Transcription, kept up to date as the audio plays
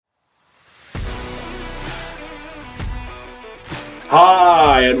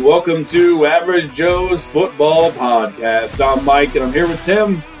Hi, and welcome to Average Joe's Football Podcast. I'm Mike, and I'm here with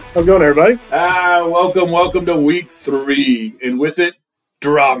Tim. How's it going, everybody? Welcome to Week 3, and with it,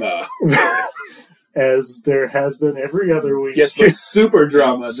 drama. As there has been every other week. Yes, but super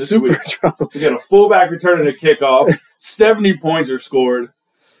drama this week. Drama. We got a fullback returning a kickoff. 70 points are scored.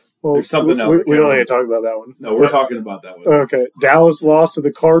 Well, there's something else. We don't need to talk about that one. No, we're talking about that one. Okay. Dallas lost to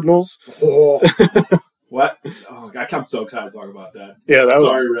the Cardinals. Oh. What? Oh, I'm so excited to talk about that. Yeah, that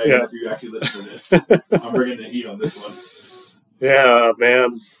Sorry, was, Reagan, yeah. if you actually listen to this. I'm bringing the heat on this one. Yeah,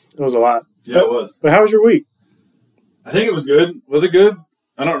 man. It was a lot. Yeah, it was. But how was your week? I think it was good. Was it good?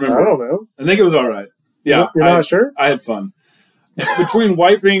 I don't remember. I don't know. I think it was all right. Yeah. You're not sure? I had fun. Between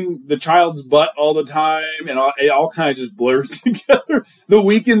wiping the child's butt all the time and it all kind of just blurs together. The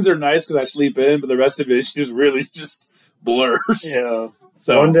weekends are nice because I sleep in, but the rest of it just really just blurs. Yeah.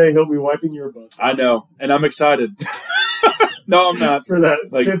 So one day he'll be wiping your butt. I know, and I'm excited. No, I'm not. For that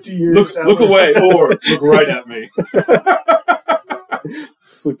 50 years. Look away or look right at me.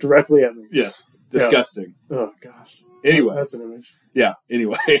 Just look directly at me. Yes. Disgusting. Yeah. Oh, gosh. Anyway. That's an image. Yeah,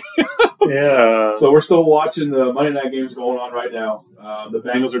 anyway. Yeah. So we're still watching the Monday night games going on right now. The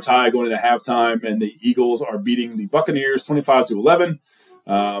Bengals are tied going into halftime, and the Eagles are beating the Buccaneers 25-11.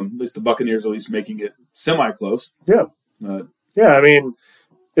 At least the Buccaneers are at least making it semi-close. Yeah. Yeah, I mean,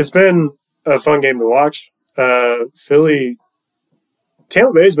 it's been a fun game to watch. Tampa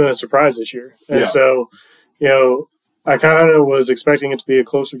Bay's been a surprise this year. And so, I kind of was expecting it to be a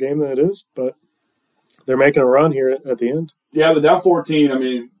closer game than it is, but they're making a run here at the end. Yeah, they're down 14. I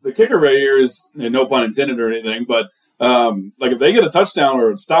mean, the kicker right here is, no pun intended or anything, but if they get a touchdown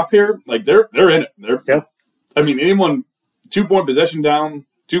or a stop here, they're in it. I mean, anyone 2-point possession down,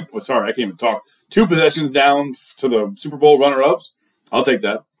 I can't even talk. 2 possessions down to the Super Bowl runner-ups. I'll take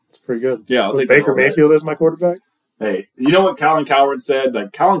that. It's pretty good. Yeah, I'll take Baker Mayfield as my quarterback. Hey, you know what Colin Cowherd said?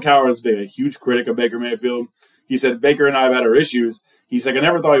 Colin Cowherd's been a huge critic of Baker Mayfield. He said, Baker and I have had our issues. He's like, I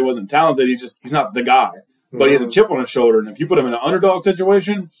never thought he wasn't talented. He's not the guy. But he has a chip on his shoulder, and if you put him in an underdog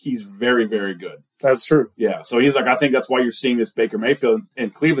situation, he's very, very good. That's true. Yeah, so he's like, I think that's why you're seeing this Baker Mayfield.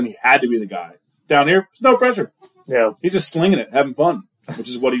 In Cleveland, he had to be the guy. Down here, there's no pressure. Yeah. He's just slinging it, having fun, which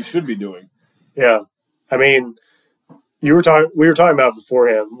is what he should be doing. Yeah. I mean, we were talking about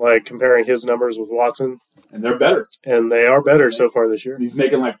beforehand, comparing his numbers with Watson. And they're better. And they are better so far this year. He's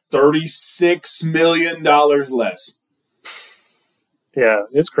making $36 million less. Yeah,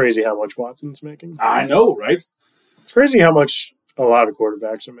 it's crazy how much Watson's making. I know, right? It's crazy how much a lot of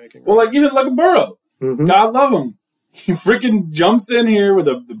quarterbacks are making. Well, even like a Burrow. Mm-hmm. God love him. He freaking jumps in here with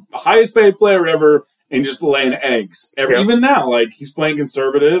the highest paid player ever and just laying eggs. Even now, he's playing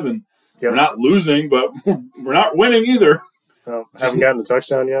conservative and we're not losing, but we're not winning either. Haven't gotten a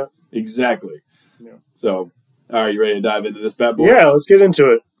touchdown yet. Exactly. Yeah. So, all right, you ready to dive into this bad boy? Yeah, let's get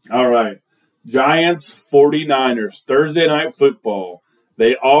into it. All right. Giants, 49ers, Thursday Night Football.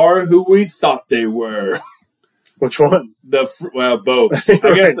 They are who we thought they were. Which one? Both. Right.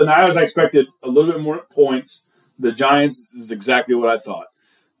 I guess the Niners, I expected a little bit more points. The Giants is exactly what I thought.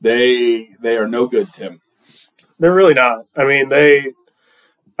 They are no good, Tim. They're really not. I mean,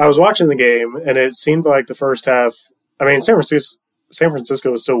 I was watching the game, and it seemed like the first half. I mean, San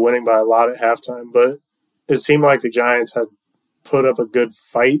Francisco was still winning by a lot at halftime, but it seemed like the Giants had put up a good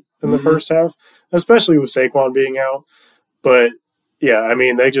fight in the first half, especially with Saquon being out. But, yeah, I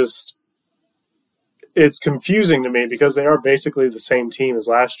mean, it's confusing to me because they are basically the same team as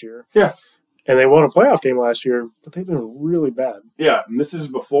last year. Yeah. And they won a playoff game last year, but they've been really bad. Yeah, and this is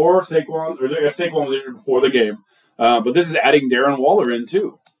before Saquon, or I guess Saquon was injured before the game. But this is adding Darren Waller in,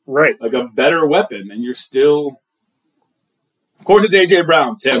 too. Right. Like a better weapon, and you're still... Of course it's A.J.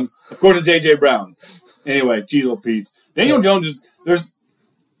 Brown, Tim. Of course it's A.J. Brown. Anyway, G. Pete's. Daniel Jones is...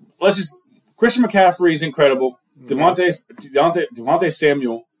 Christian McCaffrey is incredible. Devontae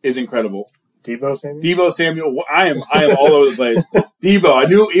Samuel is incredible. Deebo Samuel. I am all over the place. Deebo. I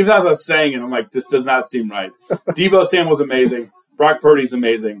knew, even as I was saying it, I'm like, this does not seem right. Deebo Samuel's amazing. Brock Purdy's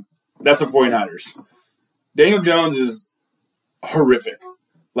amazing. That's the 49ers. Daniel Jones is horrific.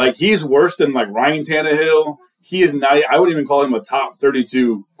 He's worse than, Ryan Tannehill. He is not, I wouldn't even call him a top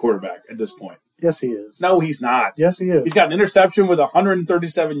 32 quarterback at this point. Yes, he is. No, he's not. Yes, he is. He's got an interception with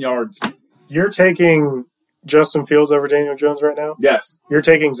 137 yards. You're taking Justin Fields over Daniel Jones right now? Yes. You're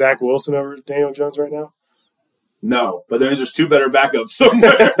taking Zach Wilson over Daniel Jones right now? No, but then there's 2 better backups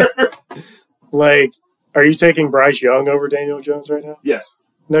somewhere. Are you taking Bryce Young over Daniel Jones right now? Yes.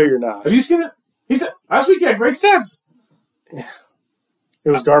 No, you're not. Have you seen it? Last week he had great stats. It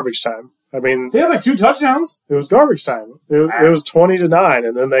was garbage time. I mean, they had 2 touchdowns. It was garbage time. It was 20-9,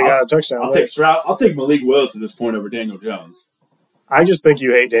 and then they got a touchdown. I'll take Malik Willis at this point over Daniel Jones. I just think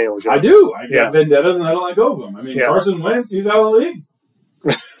you hate Daniel Jones. I do. I got vendettas and I don't let go of them. I mean, Carson Wentz, he's out of the league.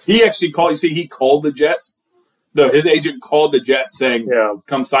 He actually called. You see, he called the Jets. His agent called the Jets saying,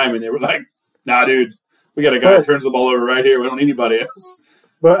 "Come sign me." They were like, "Nah, dude, we got a guy who turns the ball over right here. We don't need anybody else."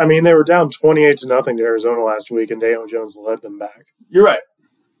 But I mean, they were down 28-0 to Arizona last week, and Daniel Jones led them back. You're right.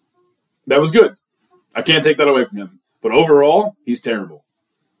 That was good. I can't take that away from him. But overall, he's terrible.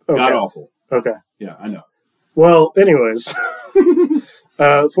 Okay. God awful. Okay. Yeah, I know. Well, anyways,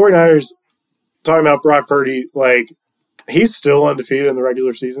 49ers talking about Brock Purdy, like. He's still undefeated in the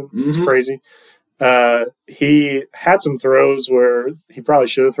regular season. It's crazy. He had some throws where he probably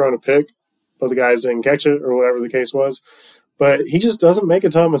should have thrown a pick, but the guys didn't catch it or whatever the case was. But he just doesn't make a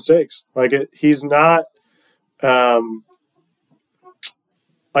ton of mistakes. He's not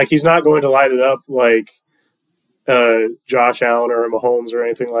he's not going to light it up like Josh Allen or Mahomes or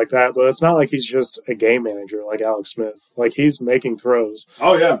anything like that. But it's not like he's just a game manager like Alex Smith. Like, he's making throws.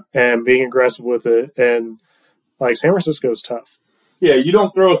 Oh, yeah. And being aggressive with it. And San Francisco's tough. Yeah, you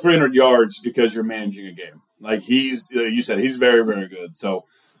don't throw 300 yards because you're managing a game. You said, he's very, very good. So,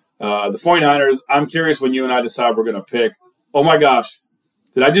 the 49ers, I'm curious when you and I decide we're going to pick. Oh, my gosh.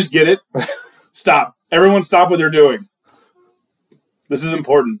 Did I just get it? Stop. Everyone stop what they're doing. This is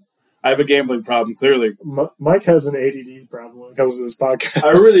important. I have a gambling problem, clearly. Mike has an ADD problem when it comes to this podcast. I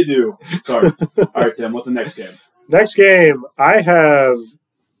really do. Sorry. All right, Tim, what's the next game? Next game, I have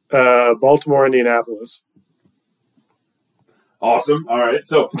Baltimore, Indianapolis. Awesome. All right.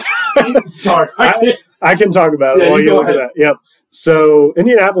 So, sorry. I can talk about it while you look at that. Yep. So,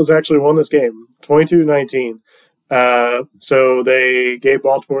 Indianapolis actually won this game, 22-19. So, they gave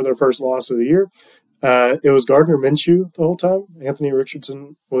Baltimore their first loss of the year. It was Gardner Minshew the whole time. Anthony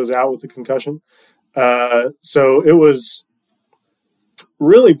Richardson was out with a concussion. So, it was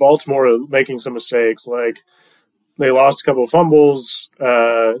really Baltimore making some mistakes. They lost a couple of fumbles.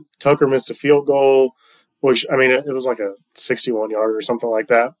 Tucker missed a field goal. Which, I mean, it was like a 61-yarder or something like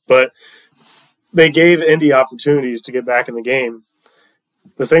that. But they gave Indy opportunities to get back in the game.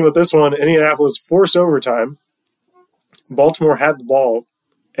 The thing with this one, Indianapolis forced overtime. Baltimore had the ball.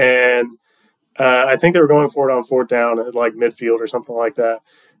 And I think they were going for it on fourth down at midfield or something like that.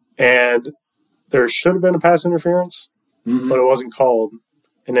 And there should have been a pass interference, but it wasn't called.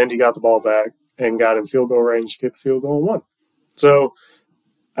 And Indy got the ball back and got in field goal range to get the field goal and won. So,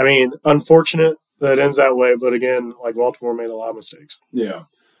 I mean, unfortunate that ends that way, but again, Baltimore made a lot of mistakes. Yeah.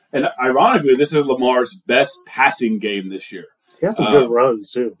 And ironically, this is Lamar's best passing game this year. He had some good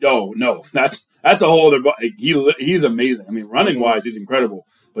runs, too. Oh, no. That's a whole other – he's amazing. I mean, running-wise, he's incredible.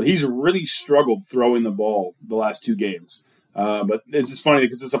 But he's really struggled throwing the ball the last two games. But it's just funny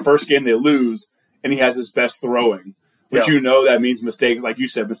because it's the first game they lose, and he has his best throwing. But that means mistakes. Like you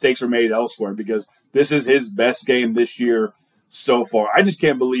said, mistakes were made elsewhere because this is his best game this year so far. I just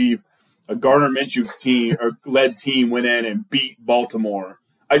can't believe – a Gardner Minshew team or led team went in and beat Baltimore.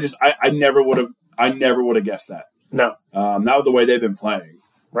 I never would have guessed that. No, not with the way they've been playing.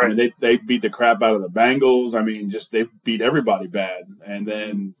 Right, I mean, they beat the crap out of the Bengals. I mean, they beat everybody bad, and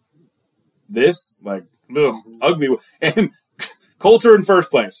then this ugly. And Colts are in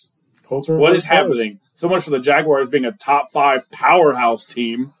first place. What is happening? So much for the Jaguars being a top 5 powerhouse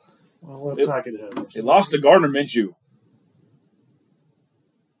team. Well, let's not get ahead of ourselves. They lost to Gardner Minshew.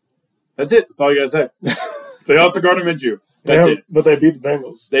 That's it. That's all you got to say. They lost to Gardner Minshew. That's it. But they beat the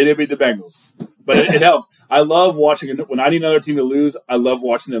Bengals. They did beat the Bengals. But it helps. I love watching – when I need another team to lose, I love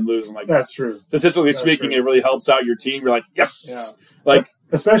watching them lose. I'm like, that's true. Statistically speaking, it really helps out your team. You're like, yes. Yeah.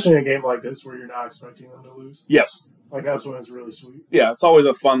 Especially in a game like this where you're not expecting them to lose. Yes. That's when it's really sweet. Yeah, it's always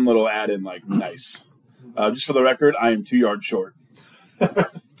a fun little add-in, nice. Just for the record, I am 2 yards short.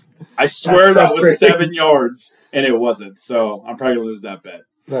 I swear that was 7 yards, and it wasn't. So I'm probably going to lose that bet.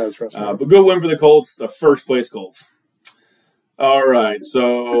 That is frustrating. But good win for the Colts, the first place Colts. All right,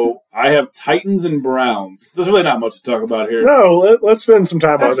 so I have Titans and Browns. There's really not much to talk about here. No, let's spend some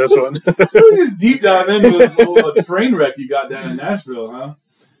time on this one. Let's really just deep dive into this little train wreck you got down in Nashville, huh?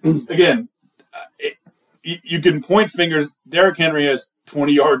 Again, you can point fingers. Derrick Henry has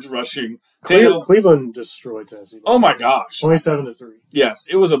 20 yards rushing. Cleveland destroyed Tennessee. Oh, my gosh. 27-3. Yes,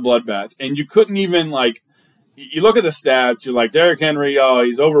 it was a bloodbath. And you couldn't even, you look at the stats, you're like, Derrick Henry,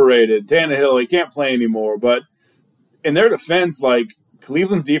 he's overrated. Tannehill, he can't play anymore. But in their defense,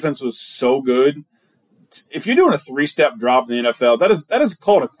 Cleveland's defense was so good. If you're doing a 3-step drop in the NFL, that is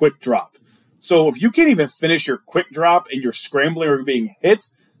called a quick drop. So if you can't even finish your quick drop and you're scrambling or being hit,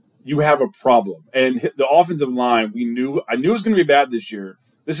 you have a problem. And the offensive line, I knew it was going to be bad this year.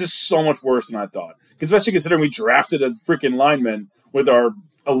 This is so much worse than I thought. Especially considering we drafted a freaking lineman with our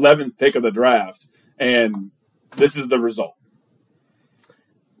 11th pick of the draft, and this is the result.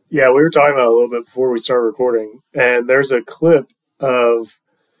 Yeah, we were talking about it a little bit before we started recording, and there's a clip of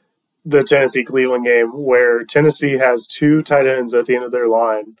the Tennessee-Cleveland game where Tennessee has 2 tight ends at the end of their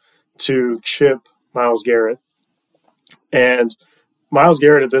line to chip Myles Garrett. And Myles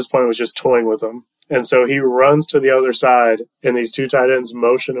Garrett at this point was just toying with them. And so he runs to the other side, and these 2 tight ends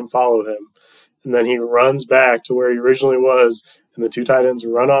motion and follow him. And then he runs back to where he originally was, and the 2 tight ends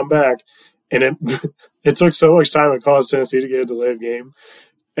run on back. And it took so much time it caused Tennessee to get a delay of game.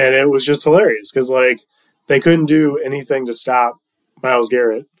 And it was just hilarious because, they couldn't do anything to stop Myles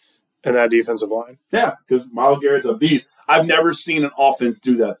Garrett and that defensive line. Yeah, because Myles Garrett's a beast. I've never seen an offense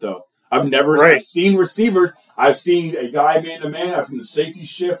do that, though. I've seen receivers. I've seen a guy man-to-man. I've seen the safety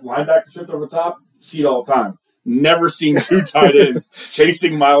shift, linebacker shift over top. See it all the time. Never seen 2 tight ends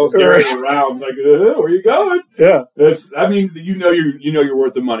chasing Myles Garrett around. Like, where are you going? Yeah. You're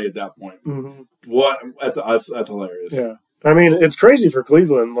worth the money at that point. Mm-hmm. What? That's hilarious. Yeah. I mean, it's crazy for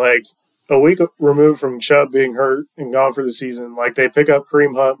Cleveland. A week removed from Chubb being hurt and gone for the season, they pick up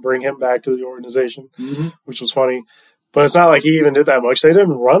Kareem Hunt, bring him back to the organization, which was funny. But it's not like he even did that much. They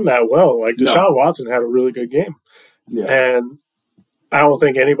didn't run that well. Deshaun Watson had a really good game. Yeah. And I don't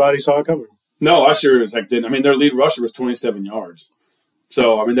think anybody saw it coming. No, I sure as heck didn't. I mean, their lead rusher was 27 yards.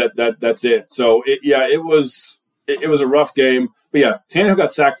 So, I mean, that's it. So, it was a rough game. But, yeah, Tannehill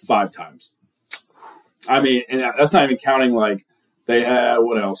got sacked 5 times. I mean, and that's not even counting, they had,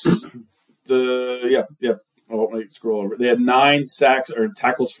 what else? Oh, let me scroll over. They had 9 sacks or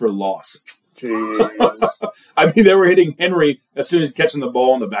tackles for loss. Jeez. I mean, they were hitting Henry as soon as catching the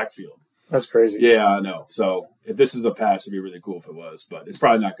ball in the backfield. That's crazy. Yeah, I know. So, if this is a pass, it'd be really cool if it was. But it's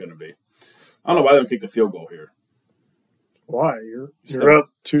probably not going to be. I don't know why they don't kick the field goal here. Why? You're up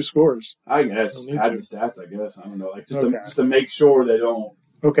 2 scores. I guess. Add the stats, I guess. I don't know. Just to make sure they don't.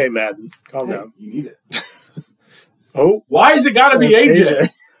 Okay, Madden. Calm down. You need it. Oh. Why is it got to be AJ?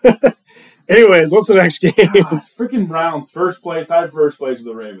 Anyways, what's the next game? Gosh, freaking Browns, first place. I had first place with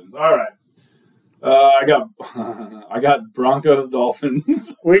the Ravens. All right. I got Broncos,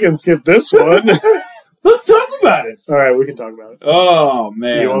 Dolphins. We can skip this one. Let's talk about it. All right, we can talk about it. Oh,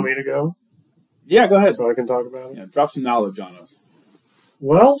 man. You want me to go? Yeah, go ahead. So I can talk about it? Yeah, drop some knowledge on us.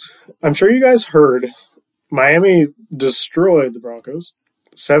 Well, I'm sure you guys heard Miami destroyed the Broncos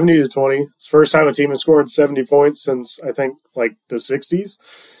 70-20. It's the first time a team has scored 70 points since, I think, the 60s.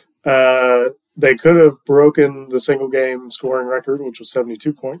 They could have broken the single-game scoring record, which was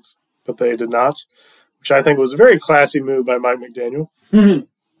 72 points, but they did not, which I think was a very classy move by Mike McDaniel.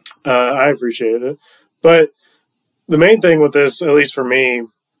 I appreciated it. But the main thing with this, at least for me,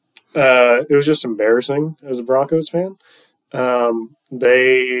 it was just embarrassing as a Broncos fan.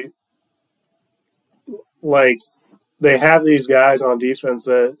 They have these guys on defense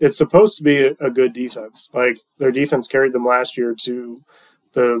that it's supposed to be a good defense. Their defense carried them last year to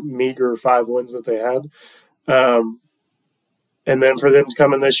the meager 5 wins that they had. And then for them to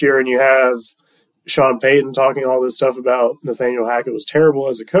come in this year and you have Sean Payton talking all this stuff about Nathaniel Hackett was terrible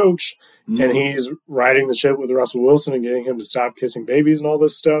as a coach, and he's riding the ship with Russell Wilson and getting him to stop kissing babies and all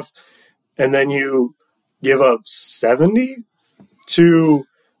this stuff. And then you give up 70 to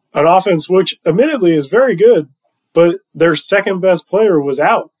an offense which admittedly is very good, but their second best player was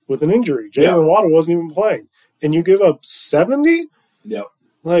out with an injury. Jalen Waddle wasn't even playing. And you give up 70? Yep.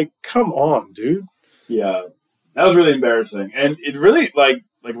 Come on, dude. Yeah. That was really embarrassing. And it really,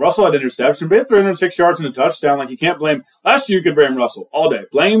 Russell had interception, but he had 306 yards and a touchdown. You can't blame. Last year, you could blame Russell all day.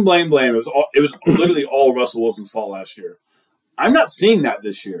 Blame. It was literally all Russell Wilson's fault last year. I'm not seeing that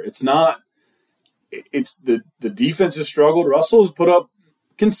this year. It's not. It's the defense has struggled. Russell's put up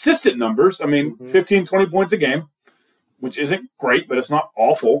consistent numbers. I mean, 15, 20 points a game, which isn't great, but it's not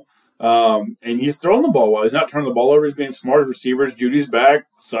awful. And he's throwing the ball well. He's not turning the ball over. He's being smart receivers. Judy's back.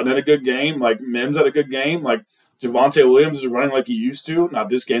 Sutton had a good game. Mims had a good game. Javonte Williams is running like he used to. Not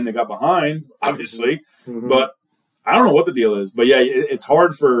this game, they got behind, obviously. But I don't know what the deal is. But, yeah, it's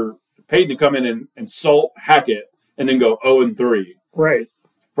hard for Peyton to come in and insult Hackett and then go 0-3. Right.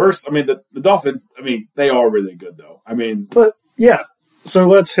 First, I mean, the Dolphins, I mean, they are really good, though. I mean. But, yeah. So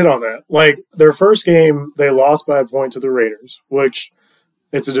let's hit on that. Their first game, they lost by a point to the Raiders, which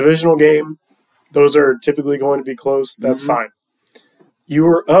it's a divisional game. Those are typically going to be close. That's fine. You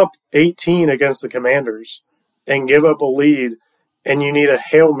were up 18 against the Commanders and give up a lead, and you need a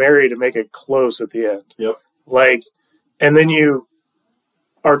Hail Mary to make it close at the end. Yep. And then you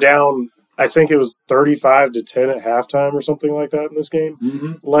are down, I think it was 35-10 at halftime or something like that in this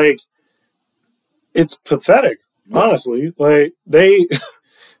game. It's pathetic, honestly.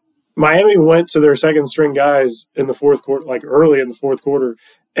 Miami went to their second string guys in the fourth quarter, early in the fourth quarter,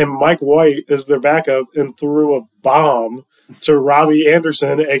 and Mike White is their backup and threw a bomb to Robbie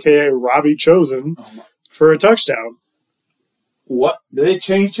Anderson, a.k.a. Robbie Chosen, for a touchdown. What? Did they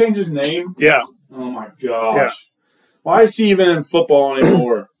change his name? Yeah. Oh, my gosh. Yeah. Why is he even in football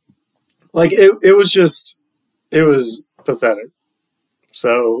anymore? It was pathetic.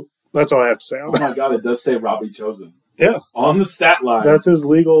 So that's all I have to say. Oh, my God, it does say Robbie Chosen. Yeah. On the stat line. That's his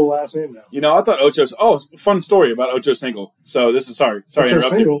legal last name now. You know, I thought Ocho... Oh, fun story about Ocho Cinco. So this is... Sorry to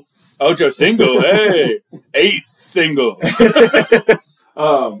interrupt you. Ocho Cinco. Hey. 8 single.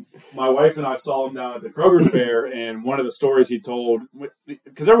 My wife and I saw him down at the Kroger Fair, and one of the stories he told...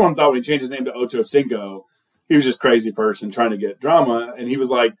 Because everyone thought when he changed his name to Ocho Cinco, he was just a crazy person trying to get drama. And he was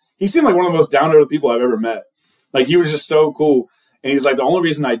like... He seemed like one of the most down-to-earth people I've ever met. Like, he was just so cool. And he's like, the only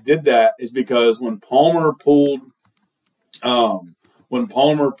reason I did that is because when Palmer pulled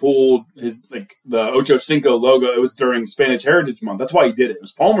his the Ocho Cinco logo, it was during Spanish Heritage Month. That's why he did it. It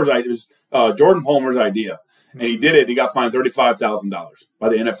was Palmer's idea. It was Jordan Palmer's idea, and he did it. He got fined $35,000 by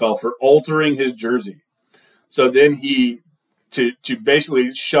the NFL for altering his jersey. So then to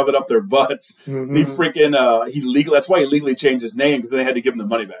basically shove it up their butts, he freaking that's why he legally changed his name, because they had to give him the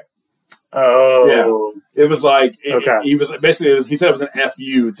money back. Oh, yeah. It was like he was basically he said it was an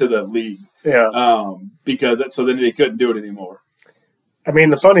FU to the league. Yeah. Because so then they couldn't do it anymore. I mean,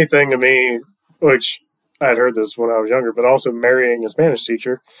 the funny thing to me, which I had heard this when I was younger, but also marrying a Spanish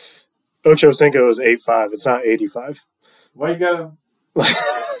teacher, Ocho Cinco is 8'5". It's not 85. Why you gotta?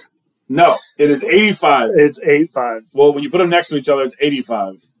 No, it is 85. It's 8'5". Well, when you put them next to each other, it's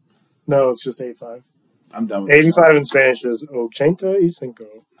 85. No, it's just 8'5". I'm done with 85 in Spanish is ochenta y cinco.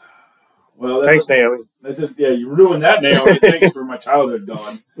 Well, thanks, Naomi. That just you ruined that, Naomi. Thanks for my childhood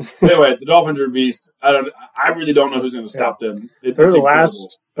gone. Anyway, the Dolphins are a beast. I really don't know who's going to stop them. They're the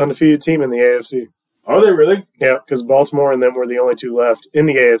last undefeated team in the AFC. Are they really? Yeah, because Baltimore and them were the only two left in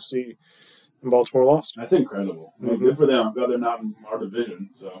the AFC, and Baltimore lost. That's incredible. Well, good for them. I'm glad they're not in our division,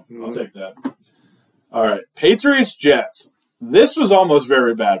 so I'll take that. All right, Patriots-Jets. This was almost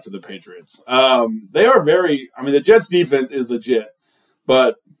very bad for the Patriots. They are the Jets' defense is legit,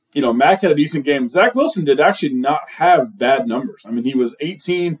 but Mac had a decent game. Zach Wilson did actually not have bad numbers. I mean, he was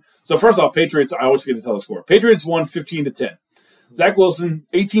 18. So first off, Patriots, I always forget to tell the score. Patriots won 15-10. Zach Wilson,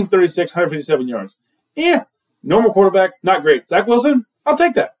 18-36, 157 yards. Yeah, normal quarterback, not great. Zach Wilson, I'll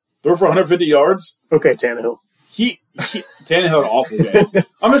take that. Throw for 150 yards. Okay, Tannehill. Tannehill had an awful game.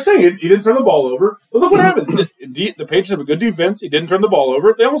 I'm just saying, he didn't turn the ball over. But look what happened. The Patriots have a good defense. He didn't turn the ball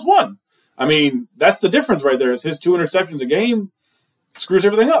over. They almost won. I mean, that's the difference right there. It's his 2 interceptions a game. Screws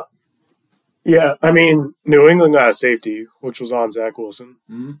everything up. Yeah, I mean, New England got a safety, which was on Zach Wilson.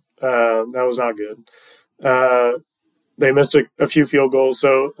 Mm-hmm. That was not good. They missed a few field goals,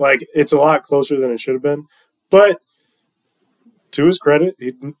 so it's a lot closer than it should have been. But to his credit,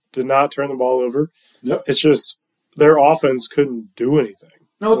 he did not turn the ball over. Yep. It's just their offense couldn't do anything.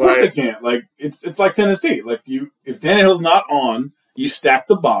 No, of course they can't. It's like Tennessee. If Tannehill's not on, you stack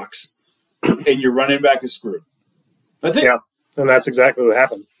the box, and your running back is screwed. That's it. Yeah. And that's exactly what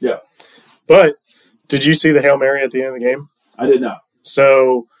happened. Yeah. But did you see the Hail Mary at the end of the game? I did not.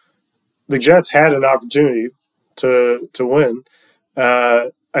 So the Jets had an opportunity to win.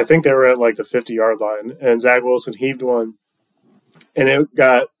 I think they were at the 50-yard line, and Zach Wilson heaved one, and it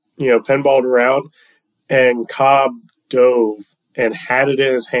got pinballed around, and Cobb dove and had it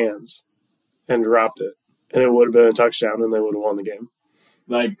in his hands and dropped it, and it would have been a touchdown, and they would have won the game.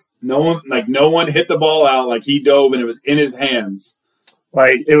 No one hit the ball out. He dove and it was in his hands.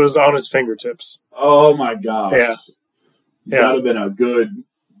 It was on his fingertips. Oh my gosh! Yeah, That would have been a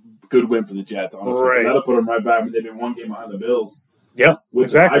good win for the Jets. Honestly, right. That'd have put them right back. I mean, they've been one game behind the Bills. Yeah, with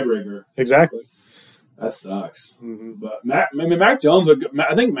exactly. the tiebreaker. Exactly. That sucks. Mm-hmm. But Mac Jones.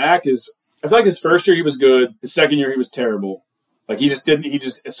 I think Mac is. I feel like his first year he was good. His second year he was terrible. He just didn't. He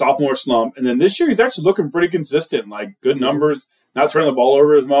just a sophomore slump, and then this year he's actually looking pretty consistent. Good numbers. Not turning the ball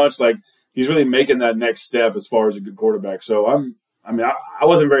over as much. He's really making that next step as far as a good quarterback. So I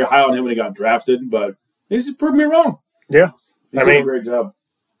wasn't very high on him when he got drafted, but he's just proved me wrong. Yeah. He's doing a great job.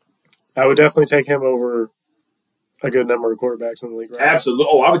 I would definitely take him over a good number of quarterbacks in the league. Right Absolutely.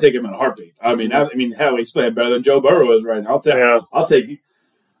 Oh, I would take him in a heartbeat. Hell, he's playing better than Joe Burrow is right now. I'll take.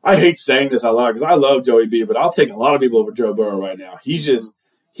 I hate saying this out loud because I love Joey B, but I'll take a lot of people over Joe Burrow right now.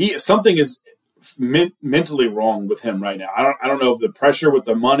 Something is mentally wrong with him right now. I don't know if the pressure with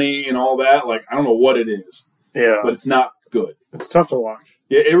the money and all that. I don't know what it is. Yeah, but it's not good. It's tough to watch.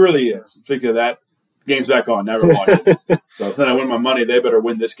 Yeah, it really is. Speaking of that, game's back on. Never watch it. So instead I win my money, they better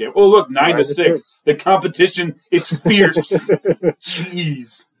win this game. Oh, look, 9-6. The competition is fierce.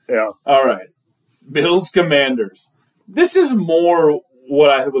 Jeez. Yeah. All right. Bills Commanders. This is more what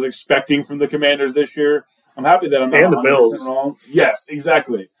I was expecting from the Commanders this year. I'm happy that I'm not and the Bills wrong. Yes,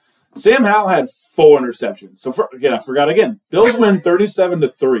 exactly. Sam Howell had 4 interceptions. So I forgot again. Bills win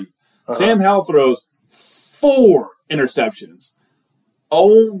 37-3. Uh-huh. Sam Howell throws 4 interceptions.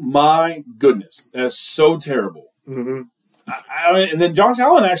 Oh my goodness, that's so terrible. Mm-hmm. And then Josh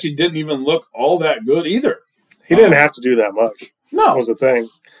Allen actually didn't even look all that good either. He didn't have to do that much. No, that was the thing.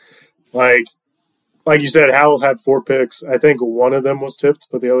 Like you said, Howell had 4 picks. I think one of them was tipped,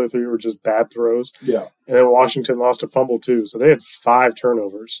 but the other 3 were just bad throws. Yeah. And then Washington lost a fumble too, so they had 5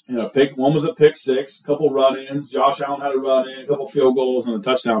 turnovers. One was a pick 6, a couple run-ins. Josh Allen had a run-in, a couple field goals, and a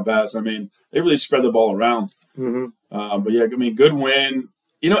touchdown pass. I mean, they really spread the ball around. Mm-hmm. But yeah, I mean, good win.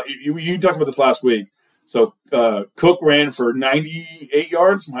 You talked about this last week. So Cook ran for 98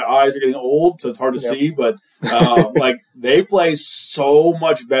 yards. My eyes are getting old, so it's hard to see. But they play so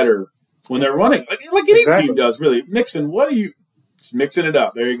much better when they're running, like any team does. Really, Mixon. Just mixing it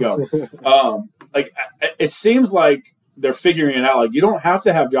up? There you go. It seems like they're figuring it out. Like, you don't have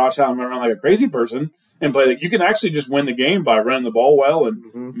to have Josh Allen run around like a crazy person and play. Like, you can actually just win the game by running the ball well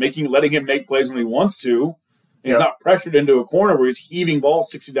and letting him make plays when he wants to. He's not pressured into a corner where he's heaving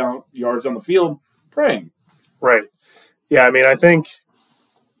balls 60 yards on the field, praying. Right. Yeah, I mean, I think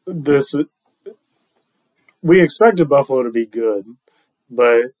we expected Buffalo to be good,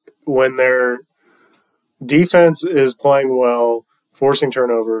 but when their defense is playing well, forcing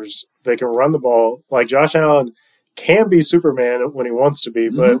turnovers, they can run the ball. Like, Josh Allen can be Superman when he wants to be,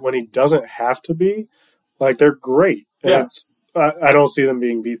 but when he doesn't have to be, like, they're great. And I don't see them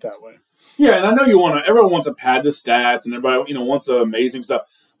being beat that way. Yeah, and I know everyone wants to pad the stats, and everybody, wants the amazing stuff.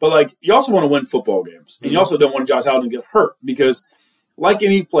 But, like, you also want to win football games. And you also don't want Josh Allen to get hurt because, like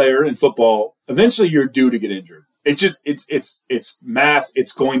any player in football, eventually you're due to get injured. It's just, it's math.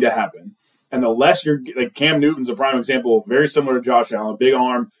 It's going to happen. And the less like Cam Newton's a prime example, very similar to Josh Allen, big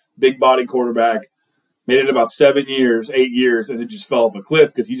arm, big body quarterback, made it about 8 years, and then just fell off a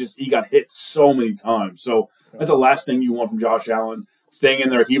cliff because he got hit so many times. So that's the last thing you want from Josh Allen. Staying in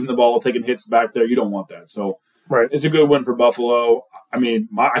there, heaving the ball, taking hits back there, you don't want that. So it's a good win for Buffalo. I mean,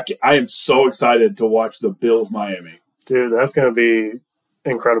 I am so excited to watch the Bills-Miami. Dude, that's going to be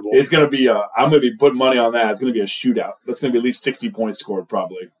incredible. It's going to be I'm going to be putting money on that. It's going to be a shootout. That's going to be at least 60 points scored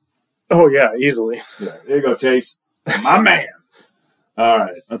probably. Oh, yeah, easily. Yeah, there you go, Chase. My man. All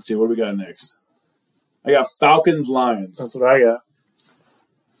right, let's see. What do we got next? I got Falcons-Lions. That's what I got.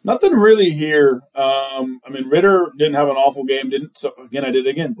 Nothing really here. Ritter didn't have an awful game. I did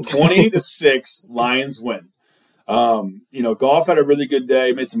again. 20-6, Lions win. Goff had a really good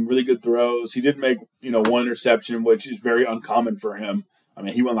day, made some really good throws. He did make, 1 interception, which is very uncommon for him. I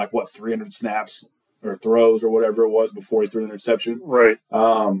mean, he went 300 snaps or throws or whatever it was before he threw an interception. Right.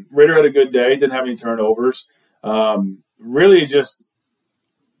 Ritter had a good day, didn't have any turnovers. Really just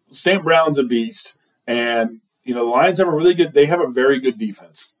St. Brown's a beast, and the Lions have a very good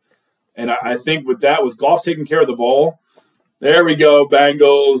defense. And I think with Goff taking care of the ball, there we go,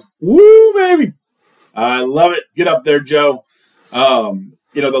 Bengals. Woo, baby. I love it. Get up there, Joe.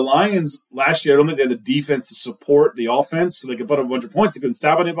 The Lions last year, I don't think they had the defense to support the offense, so they could put up a bunch of points. They couldn't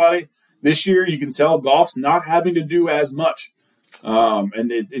stop anybody. This year, you can tell Goff's not having to do as much,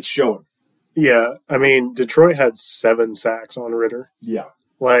 and it's showing. Yeah, I mean, Detroit had 7 sacks on Ritter. Yeah.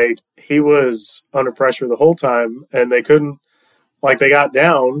 He was under pressure the whole time, and they couldn't, they got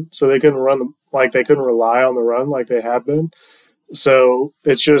down, so they couldn't they couldn't rely on the run like they have been. So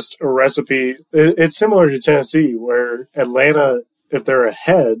it's just a recipe. It's similar to Tennessee, where Atlanta, if they're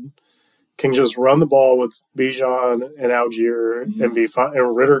ahead, can just run the ball with Bijan and Algier and be fine,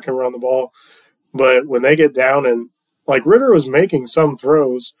 and Ritter can run the ball. But when they get down, and Ritter was making some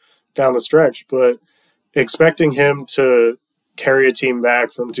throws down the stretch, but expecting him to carry a team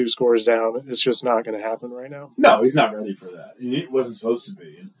back from 2 scores down, it's just not going to happen right now. No, he's not ready for that. He wasn't supposed to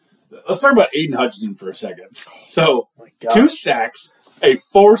be. Let's talk about Aiden Hutchinson for a second. So, 2 sacks, a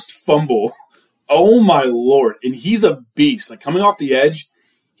forced fumble. Oh, my Lord. And he's a beast. Coming off the edge,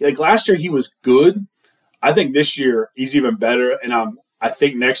 last year he was good. I think this year he's even better. And I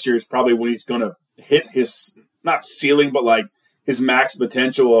think next year is probably when he's going to hit his, not ceiling, but his max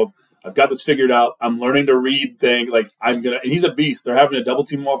potential of, I've got this figured out. I'm learning to read things. And he's a beast. They're having to double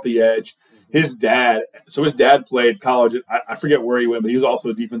team him off the edge. His dad played college. I forget where he went, but he was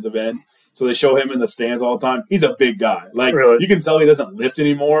also a defensive end. So they show him in the stands all the time. He's a big guy. Really? You can tell he doesn't lift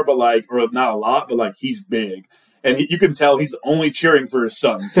anymore, but or not a lot, but he's big. And you can tell he's only cheering for his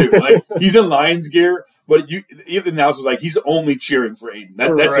son too. He's in Lions gear, but even now it's he's only cheering for Aiden.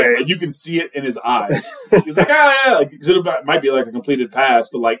 That's right. it. You can see it in his eyes. He's oh yeah, 'cause it might be a completed pass,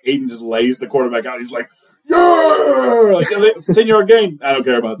 but Aiden just lays the quarterback out. He's yeah, like, it's a 10-yard gain. I don't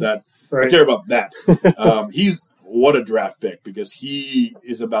care about that. Right. I care about that. He's what a draft pick because he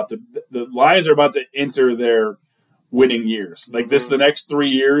is about to. The Lions are about to enter their winning years. Like the next 3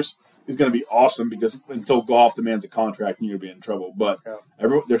 years is going to be awesome because until Goff demands a contract, you're going to be in trouble. But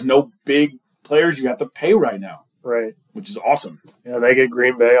there's no big players you have to pay right now. Right. Which is awesome. Yeah, they get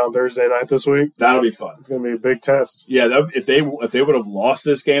Green Bay on Thursday night this week. That'll be fun. It's going to be a big test. Yeah, if they would have lost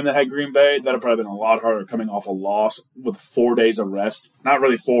this game that had Green Bay, that would have probably been a lot harder coming off a loss with 4 days of rest. Not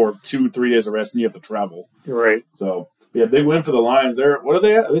really 4, 2-3 days of rest, and you have to travel. You're right. So, yeah, big win for the Lions. What are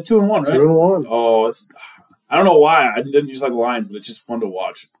they at? Are they 2-1, right? 2-1. Oh, I don't know why. I didn't use like the Lions, but it's just fun to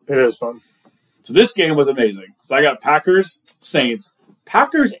watch. It is fun. So this game was amazing. So I got Packers, Saints.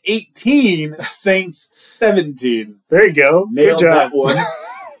 Packers 18, Saints 17. There you go. Nailed Good job. that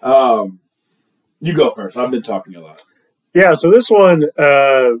one. You go first. I've been talking a lot. Yeah, so this one,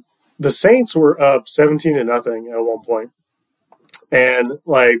 the Saints were up 17-0 at one point. And,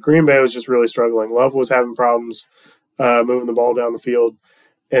 Green Bay was just really struggling. Love was having problems moving the ball down the field.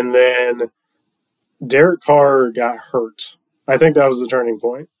 And then Derek Carr got hurt. I think that was the turning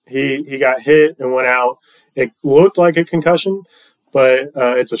point. He got hit and went out. It looked like a concussion, but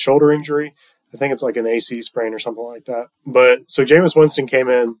it's a shoulder injury. I think it's like an AC sprain or something like that. But so Jameis Winston came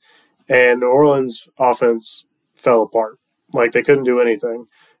in, and New Orleans' offense fell apart. They couldn't do anything.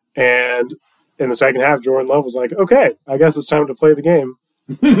 And in the second half, Jordan Love was like, okay, I guess it's time to play the game.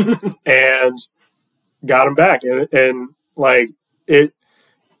 And got him back. And he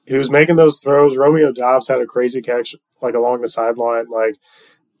was making those throws. Romeo Doubs had a crazy catch, along the sideline.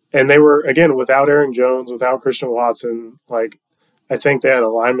 And they were, again, without Aaron Jones, without Christian Watson. I think they had a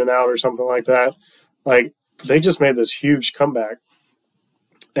lineman out or something like that. They just made this huge comeback.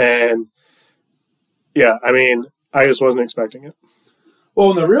 And, yeah, I mean, I just wasn't expecting it.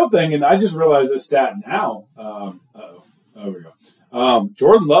 Well, and the real thing, and I just realized this stat now. There we go.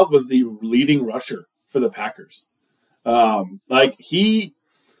 Jordan Love was the leading rusher for the Packers. I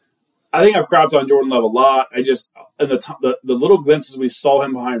think I've crapped on Jordan Love a lot. I just, in the little glimpses we saw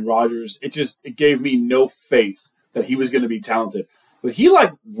him behind Rodgers, it gave me no faith that he was going to be talented. But he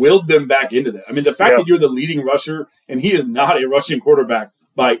willed them back into that. I mean, the fact that you're the leading rusher and he is not a rushing quarterback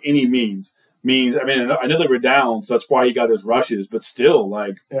by any means I know they were down, so that's why he got his rushes. But still,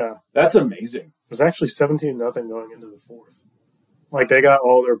 that's amazing. It was actually 17-0 going into the fourth. They got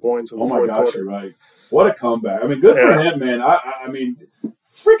all their points in the fourth quarter. You're right. What a comeback! I mean, good for him, man. I mean,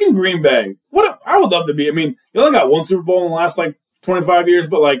 freaking Green Bay. I would love to be. I mean, you only got one Super Bowl in the last 25 years,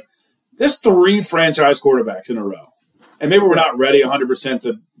 but there's 3 franchise quarterbacks in a row, and maybe we're not ready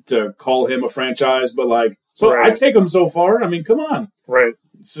 100% to call him a franchise, but right. I take him so far. I mean, come on, right?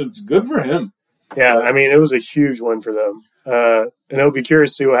 It's good for him. Yeah, I mean, it was a huge win for them, and it'll be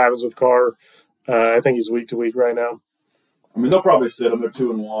curious to see what happens with Carr. I think he's week to week right now. I mean, they'll probably sit him. They're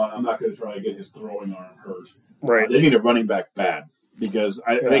 2-1. I'm not going to try to get his throwing arm hurt. Right. They need a running back bad because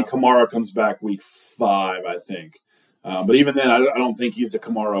I think Kamara comes back week 5, I think. But even then, I don't think he's the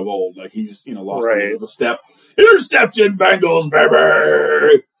Kamara of old. He's lost a bit of a step. Interception, Bengals,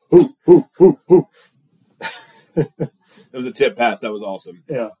 baby! Hoo. It was a tip pass. That was awesome.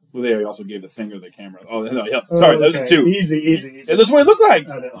 Yeah. Well, there he also gave the finger to the camera. Oh, no, yeah. Sorry, that was a 2. Easy. And that's what it looked like.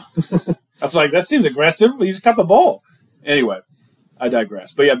 I know. That's that seems aggressive. You just got the ball. Anyway, I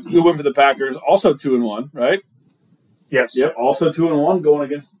digress. But yeah, good win for the Packers. Also 2-1, right? Yes. Yep. Also 2-1 going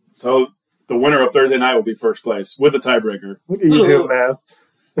against. So the winner of Thursday night will be first place with the tiebreaker. Look at you do math.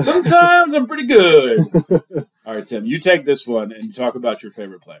 Sometimes I'm pretty good. All right, Tim, you take this one and talk about your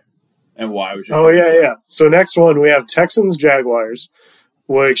favorite play and why was your favorite play. Yeah. So next one we have Texans-Jaguars,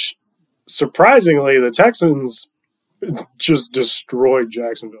 which surprisingly the Texans just destroyed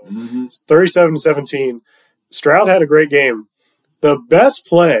Jacksonville. 37-17. Stroud had a great game. The best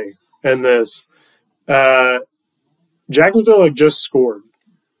play in this, Jacksonville had just scored.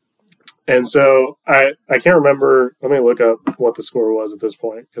 And so I can't remember. Let me look up what the score was at this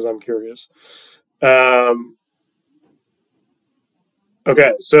point because I'm curious. Okay,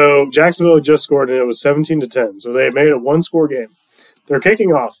 so Jacksonville had just scored and it was 17-10. So they made a 1-score game. They're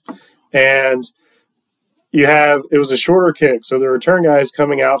kicking off. And it was a shorter kick, so the return guy is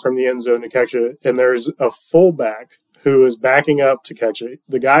coming out from the end zone to catch it, and there's a fullback who is backing up to catch it.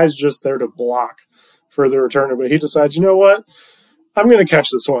 The guy's just there to block for the returner, but he decides, you know what? I'm going to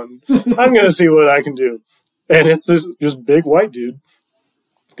catch this one. I'm going to see what I can do. And it's this just big white dude,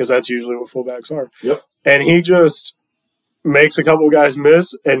 because that's usually what fullbacks are. Yep. And he just makes a couple guys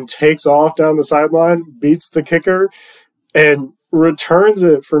miss and takes off down the sideline, beats the kicker, and returns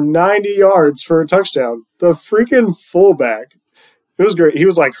it for 90 yards for a touchdown. The freaking fullback It was great. He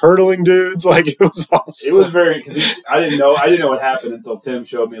was like hurdling dudes. Like it was awesome. It was very because I didn't know what happened until Tim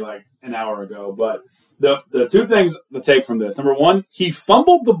showed me like an hour ago. But the two things to take from this: number one, he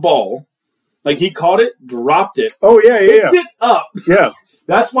fumbled the ball, like he caught it, dropped it. Oh yeah, picked it up. Yeah,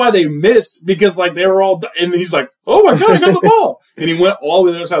 that's why they missed because like they were all. And he's like, "Oh my god, I got the ball!" And he went all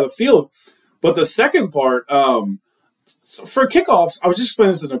the other side of the field. But the second part, so for kickoffs, I was just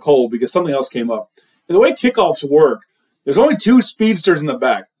explaining this to Nicole because something else came up. And the way kickoffs work. There's only 2 speedsters in the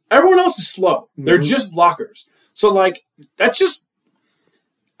back. Everyone else is slow. They're just blockers. So, like, that's just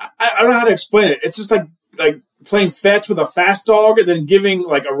I don't know how to explain it. It's just like playing fetch with a fast dog and then giving,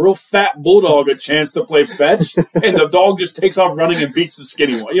 like, a real fat bulldog a chance to play fetch, and the dog just takes off running and beats the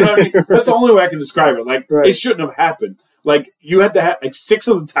skinny one. You know what I mean? That's the only way I can describe it. Like, it shouldn't have happened. Like, you had to have, like, 6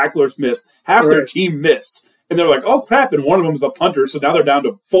 of the tacklers missed. Half their team missed. And they're like, oh, crap, and one of them was the punter, so now they're down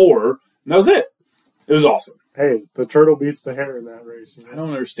to 4, and that was it. It was awesome. Hey, the turtle beats the hare in that race. You know? I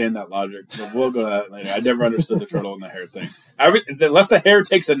don't understand that logic, but we'll go to that later. I never understood the turtle and the hare thing. Unless the hare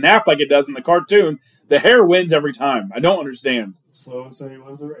takes a nap like it does in the cartoon, the hare wins every time. I don't understand. Slow and steady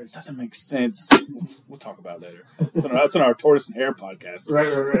wins the race. Doesn't make sense. We'll talk about it later. That's on our Tortoise and Hare podcast.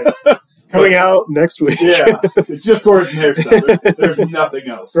 Right. Coming out next week. Yeah, it's just Tortoise and Hare stuff. There's nothing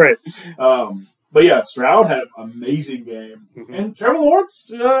else. Right. But yeah, Stroud had an amazing game. And Trevor Lawrence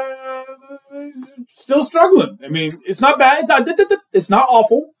still struggling. I mean, it's not bad. It's not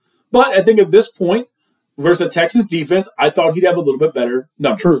awful. But I think at this point, versus the Texans defense, I thought he'd have a little bit better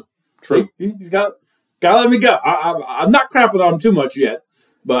numbers. True. He's got to let me go. I'm not crapping on him too much yet.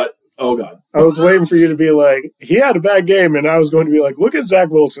 But, oh, God. I was waiting for you to be like, he had a bad game. And I was going to be like, look at Zach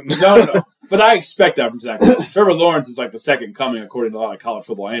Wilson. No. But I expect that from Zach Wilson. Trevor Lawrence is like the second coming, according to a lot of college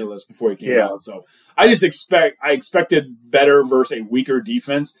football analysts before he came out. So I expected better versus a weaker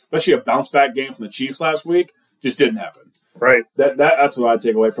defense, especially a bounce back game from the Chiefs last week. Just didn't happen. Right. That's what I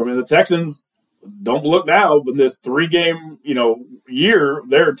take away from it. The Texans don't look now, but in this 3-game year,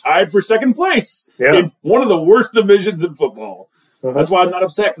 they're tied for second place in one of the worst divisions in football. That's why I'm not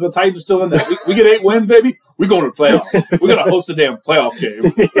upset because the Titans are still in there. We get 8 wins, baby. We're going to the playoffs. We're going to host a damn playoff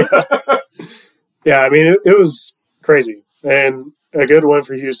game. Yeah, I mean, it was crazy. And a good win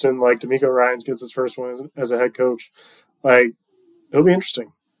for Houston. Like, D'Amico Ryans gets his first win as a head coach. Like, it'll be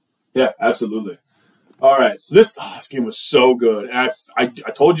interesting. Yeah, absolutely. All right. So this game was so good. And I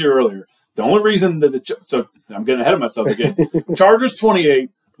told you earlier, the only reason that so I'm getting ahead of myself again. Chargers 28,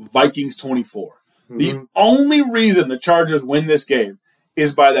 Vikings 24. The only reason the Chargers win this game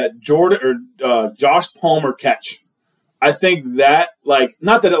is by that Josh Palmer catch. I think that, like,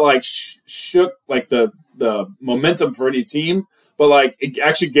 not that it, like, shook, like, the momentum for any team, but, like, it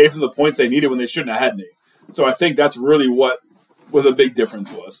actually gave them the points they needed when they shouldn't have had any. So I think that's really what the big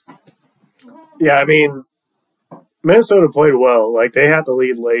difference was. Yeah, I mean, Minnesota played well. Like, they had the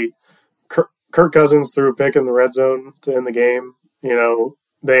lead late. Kirk Cousins threw a pick in the red zone to end the game.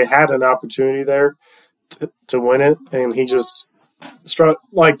 They had an opportunity there to win it, and he just struck.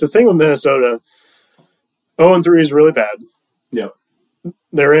 Like, the thing with Minnesota, 0-3 is really bad. Yep.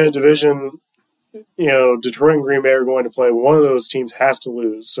 They're in a division, Detroit and Green Bay are going to play. One of those teams has to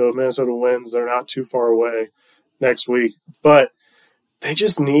lose. So if Minnesota wins, they're not too far away next week. But they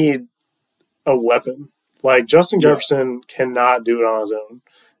just need a weapon. Like, Justin Jefferson cannot do it on his own.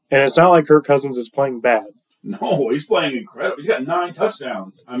 And it's not like Kirk Cousins is playing bad. No, he's playing incredible. He's got 9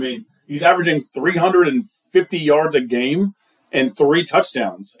 touchdowns. I mean, he's averaging 350 yards a game and 3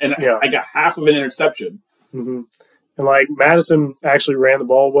 touchdowns. And like a half of an interception. Mm-hmm. And, like, Madison actually ran the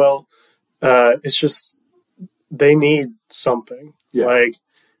ball well. It's just they need something. Yeah. Like,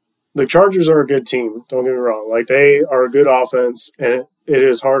 the Chargers are a good team. Don't get me wrong. Like, they are a good offense, and it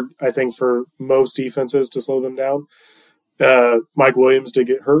is hard, I think, for most defenses to slow them down. Mike Williams did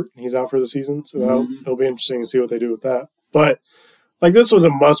get hurt. He's out for the season, so it'll be interesting to see what they do with that. But, like, this was a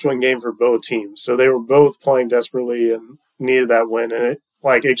must-win game for both teams. So they were both playing desperately and needed that win, and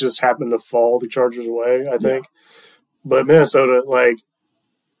it just happened to fall the Chargers away, I think. But Minnesota, like,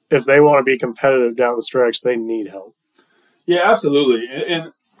 if they want to be competitive down the stretch, they need help. Yeah, absolutely.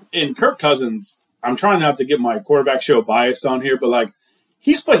 And in Kirk Cousins, I'm trying not to get my quarterback show bias on here, but, like,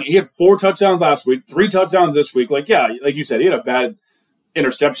 he's playing. He had 4 touchdowns last week, 3 touchdowns this week. Like, yeah, like you said, he had a bad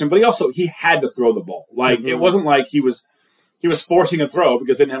interception, but he had to throw the ball. Like, it wasn't like he was forcing a throw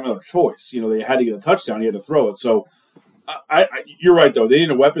because they didn't have another choice. They had to get a touchdown. He had to throw it. So, you're right, though. They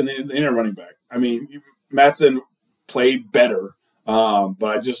need a weapon. They need a running back. I mean, Mattson played better, but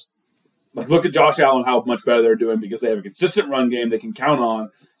I just look at Josh Allen, how much better they're doing because they have a consistent run game they can count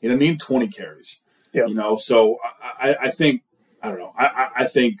on. You don't need 20 carries. Yeah. So I think – I don't know. I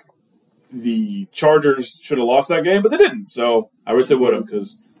think the Chargers should have lost that game, but they didn't. So I wish they would have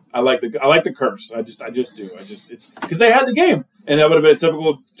because I like the curse. I just do. It's because they had the game, and that would have been a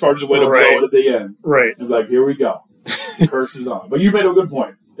typical Chargers way to blow it at the end. Right. And like, here we go. The curse is on. But you made a good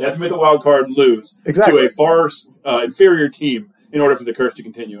point. They have to make the wild card and lose to a far inferior team in order for the curse to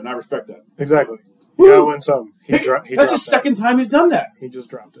continue, and I respect that. Exactly. You gotta win some. That's the second time he's done that. He just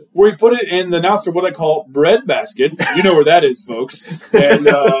dropped it. Where he put it in the announcer, what I call bread basket. You know where that is, folks. And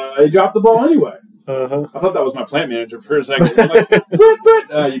he dropped the ball anyway. Uh-huh. I thought that was my plant manager for a second. I'm like,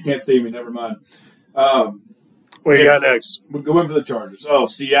 Brett. You can't see me. Never mind. What you got next? We'll go in for the Chargers. Oh,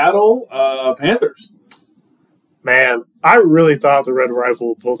 Seattle Panthers. Man, I really thought the Red Rifle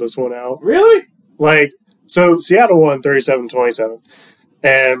would pull this one out. Really? So Seattle won 37-27.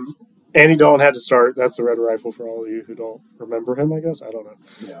 And Andy Dalton had to start. That's the Red Rifle for all of you who don't remember him, I guess. I don't know.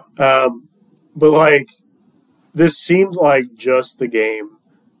 Yeah. But, this seemed like just the game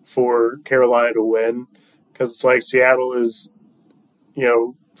for Carolina to win because it's like Seattle is,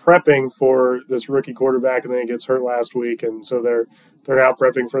 prepping for this rookie quarterback and then he gets hurt last week. And so they're now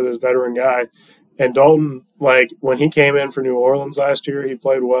prepping for this veteran guy. And Dalton, when he came in for New Orleans last year, he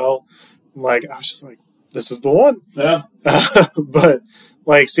played well. I was just like, this is the one. Yeah. But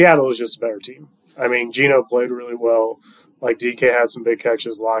Seattle is just a better team. I mean, Geno played really well. DK had some big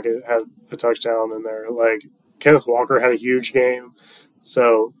catches. Lockett had a touchdown in there. Kenneth Walker had a huge game.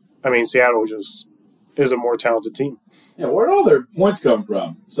 So, I mean, Seattle just is a more talented team. Yeah, where did all their points come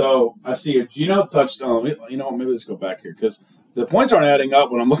from? So, I see a Geno touchdown. You know what? Maybe let's go back here because the points aren't adding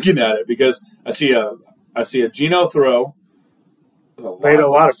up when I'm looking at it because I see a Geno throw. Made a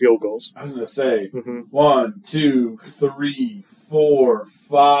lot of field goals. I was going to say 1, 2, 3, 4,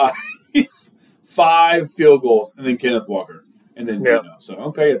 5, 5 field goals, and then Kenneth Walker, and then Geno. So,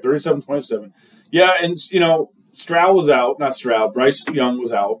 okay, at 37-27. Yeah, and, Stroud was out. Not Stroud. Bryce Young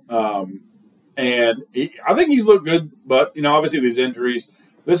was out. And I think he's looked good, but, obviously these injuries.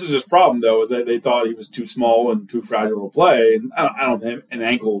 This is his problem, though, is that they thought he was too small and too fragile to play. And I don't think an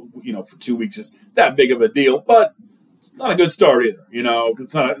ankle, for 2 weeks is that big of a deal. But it's not a good start either,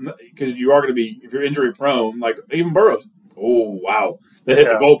 It's not because you are going to be, if you're injury prone, even Burrows. Oh, wow. They hit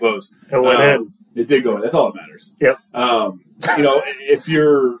the goalpost. It went in. It did go in. That's all that matters. Yep. If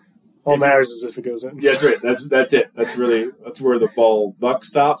you're... All matters is if it goes in. Yeah, that's right. That's it. That's where the buck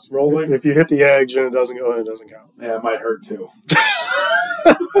stops rolling. If you hit the edge and it doesn't go in, it doesn't count. Yeah, it might hurt too.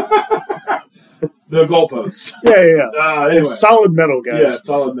 The goalpost. Yeah. Anyway. It's solid metal, guys. Yeah,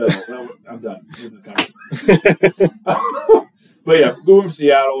 solid metal. I'm done with this conversation. But yeah, going from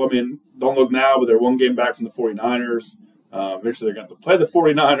Seattle, don't look now, but they're one game back from the 49ers. Eventually they're going to play the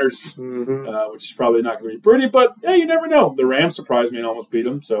 49ers, which is probably not going to be pretty, but yeah, you never know. The Rams surprised me and almost beat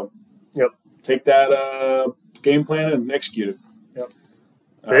them, so take that game plan and execute it. Yep.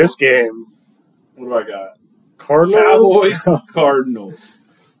 This game. What do I got? Cardinals. Cowboys, Cardinals.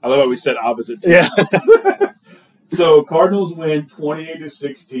 I love how we said opposite teams. Yes. So Cardinals win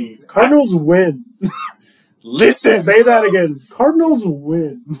 28-16. Cardinals win. Listen. Say that again. Cardinals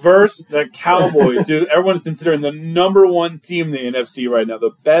win. Versus the Cowboys. Dude, everyone's considering the number one team in the NFC right now.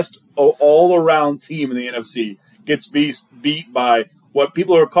 The best all-around team in the NFC gets beat by what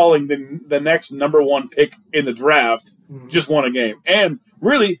people are calling the next number one pick in the draft. Just won a game. And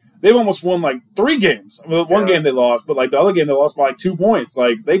really, they've almost won 3 games. Well, one game they lost, but the other game they lost by 2 points.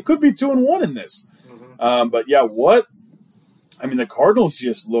 They could be 2-1 in this. But yeah, the Cardinals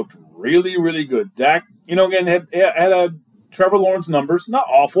just looked really, really good. Dak, again, had Trevor Lawrence numbers. Not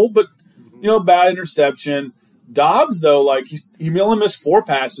awful, but, bad interception. Dobbs, though, he only missed 4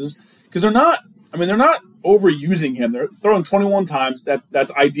 passes because they're not overusing him. They're throwing 21 times.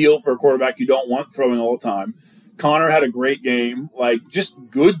 That's ideal for a quarterback you don't want throwing all the time. Connor had a great game. Just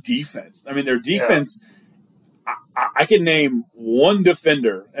good defense. Their defense, I can name one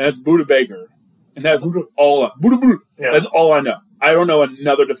defender, and that's Budda Baker. And that's all. That's all I know. I don't know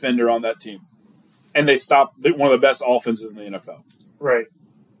another defender on that team. And they stopped one of the best offenses in the NFL. Right.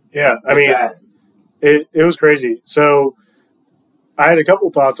 Yeah. It was crazy. So I had a couple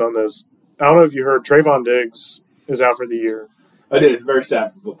thoughts on this. I don't know if you heard Trayvon Diggs is out for the year. I did. Very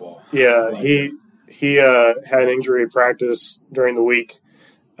sad for football. Yeah. He had an injury at practice during the week.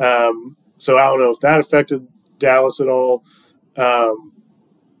 So I don't know if that affected Dallas at all.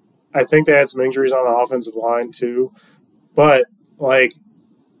 I think they had some injuries on the offensive line too. But, I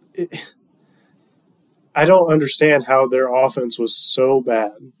don't understand how their offense was so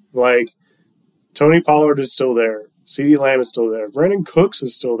bad. Tony Pollard is still there. CeeDee Lamb is still there. Brandon Cooks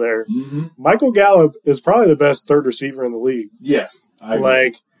is still there. Mm-hmm. Michael Gallup is probably the best third receiver in the league. Yes. I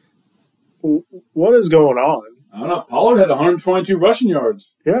agree. What is going on? I don't know. Pollard had 122 rushing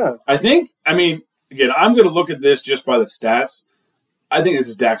yards. Yeah. Again, I'm going to look at this just by the stats. I think this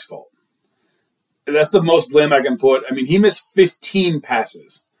is Dak's fault. That's the most blame I can put. I mean, he missed 15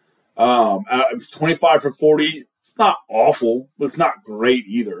 passes. 25 for 40. It's not awful, but it's not great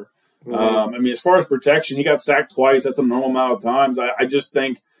either. Mm-hmm. As far as protection, he got sacked twice. That's a normal amount of times. I just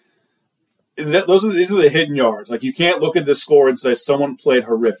think that these are the hidden yards. Like, you can't look at the score and say someone played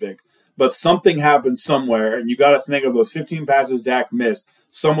horrific, but something happened somewhere, and you got to think of those 15 passes Dak missed.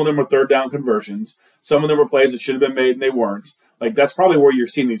 Some of them were third down conversions. Some of them were plays that should have been made, and they weren't. Like, that's probably where you're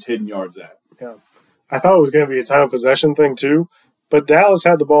seeing these hidden yards at. Yeah. I thought it was going to be a time of possession thing, too. But Dallas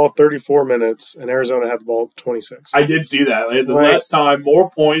had the ball 34 minutes, and Arizona had the ball 26. I did see that. Like, less time, more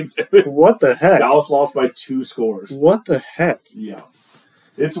points. What the heck? Dallas lost by 2 scores. What the heck? Yeah,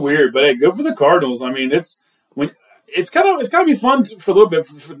 it's weird, but hey, good for the Cardinals. I mean, it's gotta be fun for a little bit.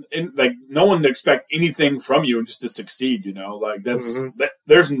 Like, no one to expect anything from you and just to succeed. Like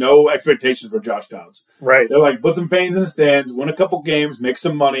there's no expectations for Josh Dobbs. Right? They're like, put some fans in the stands, win a couple games, make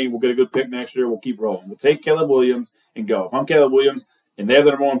some money. We'll get a good pick next year. We'll keep rolling. We'll take Caleb Williams and go. If I'm Caleb Williams and they have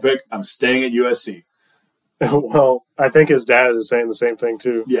the number 1 pick, I'm staying at USC. Well, I think his dad is saying the same thing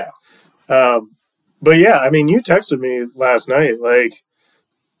too. Yeah. But yeah, I mean, you texted me last night. Like,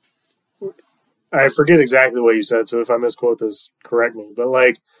 I forget exactly what you said, so if I misquote this, correct me. But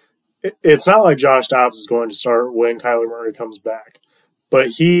like, it's not like Josh Dobbs is going to start when Kyler Murray comes back, but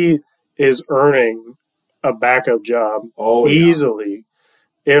he is earning a backup job easily,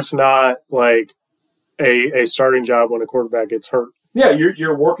 if not like a starting job when a quarterback gets hurt. Yeah,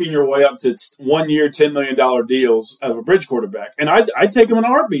 you're working your way up to 1 year, $10 million deals of a bridge quarterback, and I'd take him in a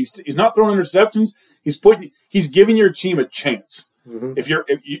heartbeat. He's not throwing interceptions. He's giving your team a chance. Mm-hmm. If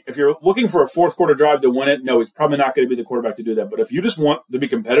you're looking for a fourth quarter drive to win it, no, he's probably not going to be the quarterback to do that. But if you just want to be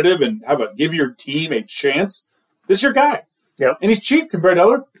competitive and give your team a chance, this is your guy. Yeah, and he's cheap compared to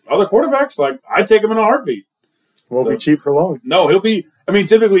other quarterbacks. Like, I'd take him in a heartbeat. Won't be cheap for long. No, he'll be. I mean,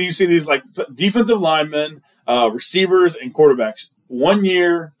 typically you see these like defensive linemen, receivers, and quarterbacks 1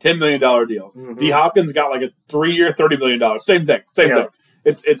 year, $10 million deals. Mm-hmm. D. Hopkins got like a 3 year, $30 million. Same thing. Thing.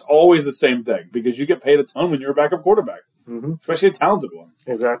 It's always the same thing because you get paid a ton when you're a backup quarterback, mm-hmm. especially a talented one.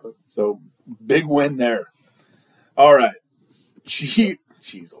 Exactly. So big win there. All right, jeez,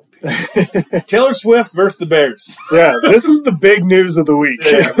 old people. Taylor Swift versus the Bears. Yeah, this is the big news of the week.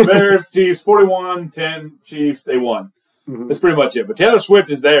 Yeah, the Bears, Chiefs, 41-10, Chiefs, they won. Mm-hmm. That's pretty much it. But Taylor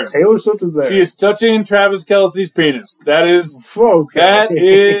Swift is there. She is touching Travis Kelce's penis. That is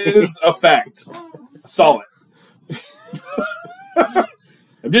a fact. Solid.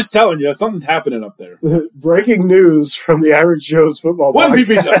 I'm just telling you, something's happening up there. Breaking news from the Average Joe's football One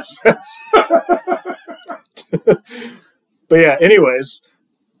podcast. But yeah, anyways,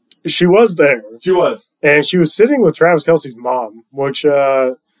 she was there. She was. And she was sitting with Travis Kelce's mom, which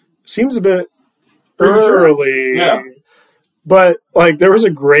seems a bit early. Yeah. But, like, there was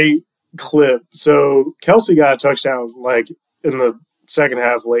a great clip. So Kelce got a touchdown, like, in the second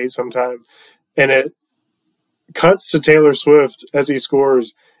half late sometime. And it cuts to Taylor Swift as he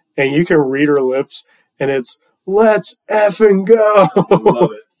scores, and you can read her lips, and it's, let's effing go.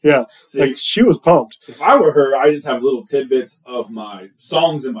 Love it. Yeah. See, like, she was pumped. If I were her, I just have little tidbits of my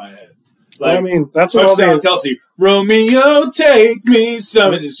songs in my head. Like, I mean, that's what touchdown Kelce, Romeo, take me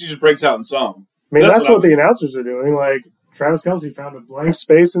some. And she just breaks out in song. I mean, that's what the announcers are doing. Like, Travis Kelce found a blank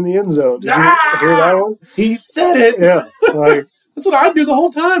space in the end zone. Did you hear that one? He said it. Yeah. Like, that's what I do the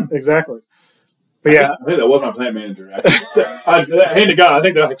whole time. Exactly. But yeah. I think that was my plant manager. Hand to God, I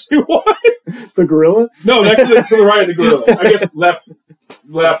think that's actually why. The gorilla? No, next to the right of the gorilla. I guess left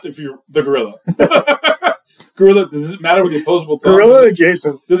if you're the gorilla. Gorilla, does it matter with the opposable thumb? Gorilla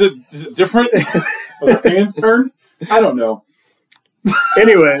adjacent. Is it different? Are their hands turned? I don't know.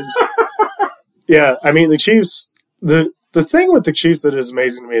 Anyways. Yeah, I mean, the Chiefs, the thing with the Chiefs that is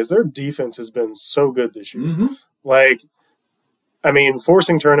amazing to me is their defense has been so good this year. Mm-hmm. Like, I mean,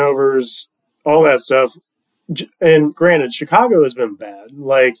 forcing turnovers, all that stuff. And granted, Chicago has been bad.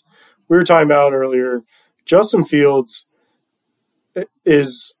 Like we were talking about earlier, Justin Fields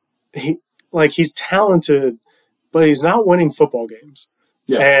he's talented, but he's not winning football games.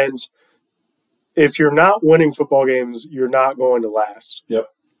 Yeah. And if you're not winning football games, you're not going to last. Yep.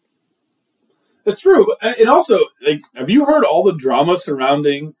 That's true. And also, like, have you heard all the drama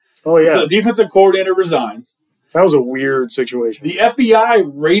surrounding the defensive coordinator resigns? That was a weird situation. The FBI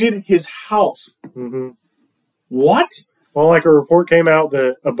raided his house. Mm-hmm. What? Well, like a report came out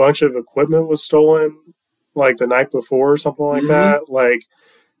that a bunch of equipment was stolen, like the night before or something like that. Like,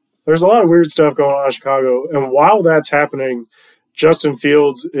 there's a lot of weird stuff going on in Chicago. And while that's happening, Justin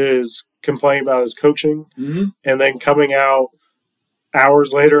Fields is complaining about his coaching and then coming out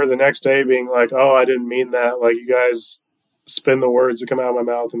hours later the next day being like, oh, I didn't mean that. Like, you guys spin the words that come out of my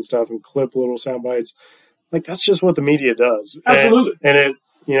mouth and stuff and clip little sound bites. Like, that's just what the media does. Absolutely. And it,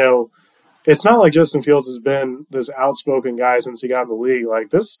 it's not like Justin Fields has been this outspoken guy since he got in the league.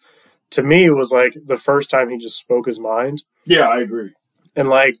 Like, this, to me, was like the first time he just spoke his mind. Yeah, I agree. And,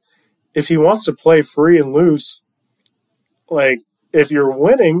 like, if he wants to play free and loose, like, if you're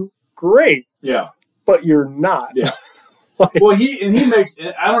winning, great. Yeah. But you're not. Yeah. Like, well, he makes,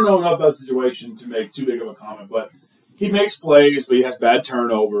 I don't know enough about the situation to make too big of a comment, but he makes plays, but he has bad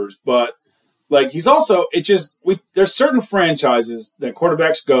turnovers. But, like, he's also, there's certain franchises that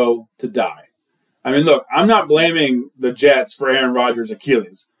quarterbacks go to die. I mean, look, I'm not blaming the Jets for Aaron Rodgers'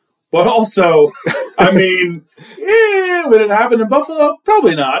 Achilles. But also, I mean, would it happen in Buffalo?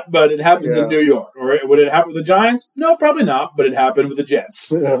 Probably not, but it happens in New York. Or would it happen with the Giants? No, probably not, but it happened with the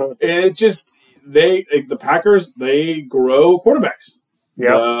Jets. And it just, the Packers, they grow quarterbacks.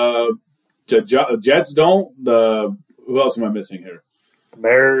 Yeah. The Jets don't. Who else am I missing here? The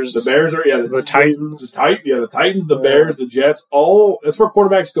Bears. The Bears are, the Titans. The Titans, the Bears, the Jets, that's where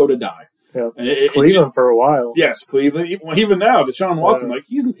quarterbacks go to die. Yeah. Cleveland for a while. Yes, Cleveland. Even now, Deshaun Watson, like,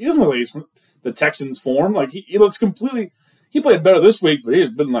 he doesn't look like he's from the Texans' form. Like, he looks completely. He played better this week, but he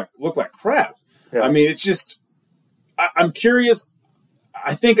has been looked like crap. Yeah. I mean, it's just. I'm curious.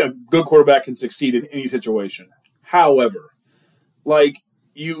 I think a good quarterback can succeed in any situation. However, like,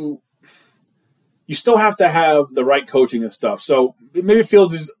 you still have to have the right coaching and stuff. So maybe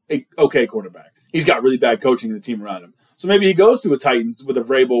Fields is a okay quarterback. He's got really bad coaching in the team around him. So maybe he goes to a Titans with a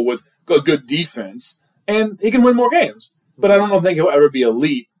Vrabel with a good defense, and he can win more games. But I don't think he'll ever be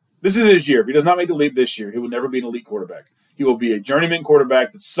elite. This is his year. If he does not make the leap this year, he will never be an elite quarterback. He will be a journeyman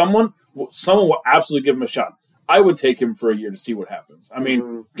quarterback that someone will absolutely give him a shot. I would take him for a year to see what happens. I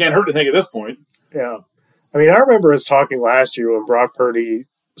mean, can't hurt to think at this point. Yeah. I mean, I remember us talking last year when Brock Purdy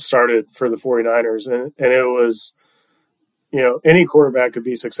started for the 49ers, and it was, any quarterback could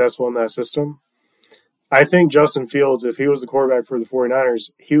be successful in that system. I think Justin Fields, if he was the quarterback for the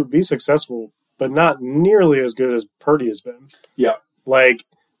 49ers, he would be successful, but not nearly as good as Purdy has been. Yeah. Like,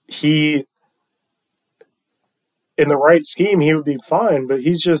 in the right scheme, he would be fine, but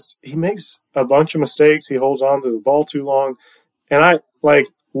he makes a bunch of mistakes. He holds on to the ball too long. And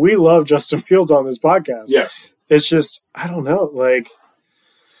we love Justin Fields on this podcast. Yeah. It's just, I don't know, like,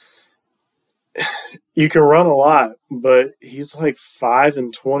 you can run a lot, but he's like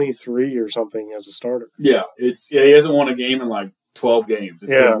 5-23 or something as a starter. Yeah, he hasn't won a game in like 12 games. It's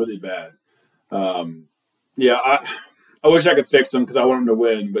been really bad. I wish I could fix him because I want him to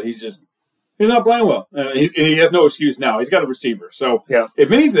win, but he's not playing well. He has no excuse now. He's got a receiver, so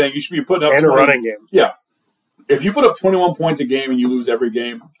if anything, you should be putting up a running game. Yeah, if you put up 21 points a game and you lose every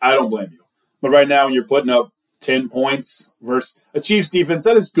game, I don't blame you. But right now, you're putting up 10 points versus a Chiefs defense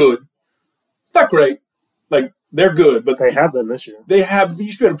that is good. It's not great. Like, they're good, but they have been this year. You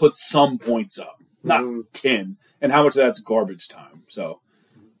should be able to put some points up, not 10. And how much of that's garbage time. So,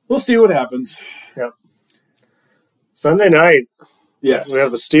 we'll see what happens. Yep. Sunday night. Yes. We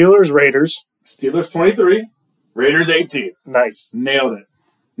have the Steelers-Raiders. Steelers 23, Raiders 18. Nice. Nailed it.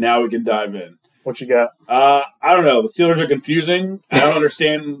 Now we can dive in. What you got? I don't know. The Steelers are confusing. I don't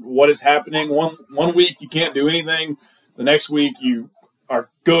understand what is happening. One week you can't do anything. The next week you are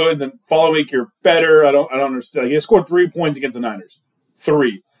good. The following week you're better. I don't understand. He scored 3 points against the Niners.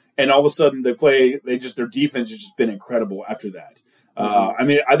 3. And all of a sudden their defense has just been incredible after that. I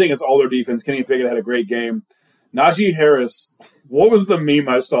mean, I think it's all their defense. Kenny Pickett had a great game. Najee Harris, what was the meme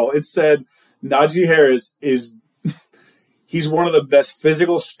I saw? It said Najee Harris he's one of the best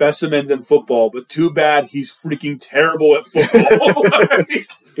physical specimens in football, but too bad he's freaking terrible at football.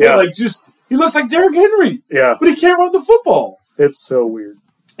 He looks like Derrick Henry. Yeah. But he can't run the football. It's so weird.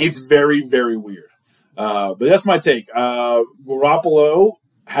 It's very, very weird. But that's my take. Garoppolo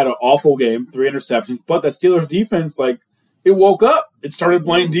had an awful game, 3 interceptions, but that Steelers defense, it woke up. It started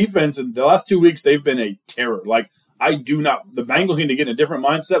playing defense, and the last 2 weeks they've been a terror. The Bengals need to get in a different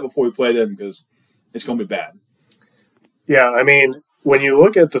mindset before we play them because it's going to be bad. Yeah, I mean, when you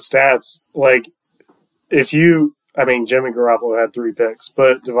look at the stats, Jimmy Garoppolo had 3 picks,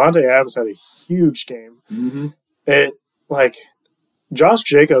 but Devontae Adams had a huge game. Mm-hmm. Josh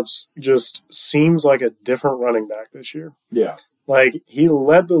Jacobs just seems like a different running back this year. Yeah. He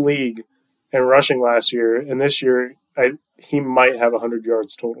led the league in rushing last year, and this year he might have 100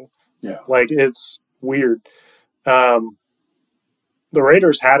 yards total. Yeah. It's weird. The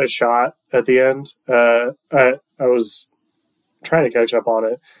Raiders had a shot at the end. I was trying to catch up on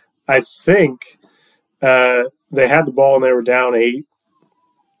it. I think they had the ball and they were down 8,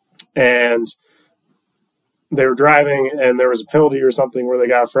 and they were driving, and there was a penalty or something where they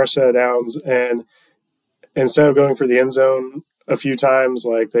got a fresh set of downs, and instead of going for the end zone a few times,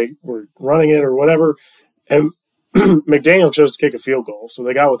 like they were running it or whatever, and McDaniel chose to kick a field goal, so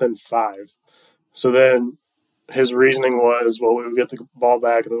they got within 5. So then his reasoning was, well, we would get the ball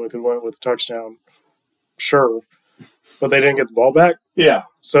back and then we could win with a touchdown. Sure. But they didn't get the ball back. Yeah.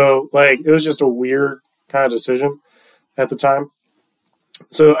 So, like, it was just a weird kind of decision at the time.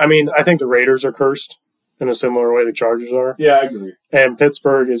 So, I mean, I think the Raiders are cursed in a similar way the Chargers are. Yeah, I agree. And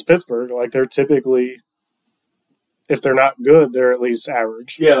Pittsburgh is Pittsburgh. Like, they're typically, if they're not good, they're at least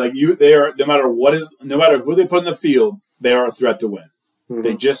average. Yeah, like they are. No matter who they put in the field, they are a threat to win. Mm-hmm.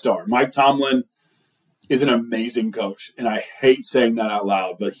 They just are. Mike Tomlin is an amazing coach, and I hate saying that out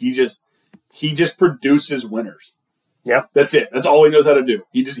loud, but he just produces winners. Yeah, that's it. That's all he knows how to do.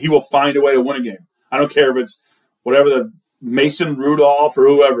 He will find a way to win a game. I don't care if it's whatever the Mason Rudolph or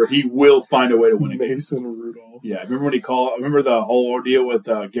whoever. He will find a way to win a game. Mason Rudolph. Yeah, remember when remember the whole ordeal with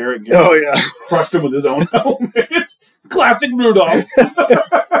Garrett? Oh yeah, crushed him with his own helmet. Classic Rudolph.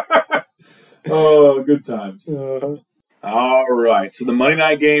 Oh, good times. All right, so the Monday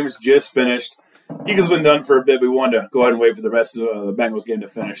night games just finished. Eagles been done for a bit. We wanted to go ahead and wait for the rest of the Bengals game to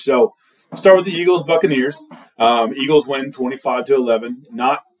finish. So, start with the Eagles-Buccaneers. Eagles win 25-11.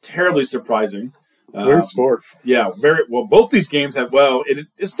 Not terribly surprising. Weird score. Yeah, very well. Both these games have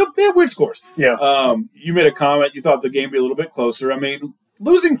it's still they have weird scores. Yeah. You made a comment. You thought the game would be a little bit closer. I mean,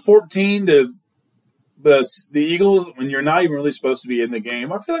 losing 14 to the Eagles when you're not even really supposed to be in the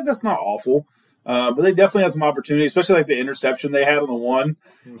game, I feel like that's not awful. But they definitely had some opportunity, especially like the interception they had on the one.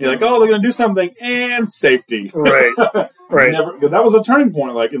 Mm-hmm. You're like, oh, they're going to do something, and safety. Right, right. That was a turning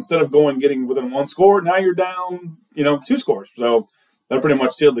point. Like, instead of getting within 1 score, now you're down, 2 scores. So that pretty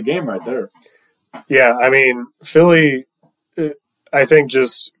much sealed the game right there. Yeah, I mean, Philly, I think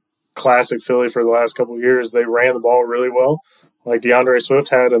just classic Philly for the last couple of years. They ran the ball really well. Like, DeAndre Swift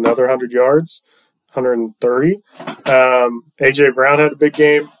had another 100 yards, 130. A.J. Brown had a big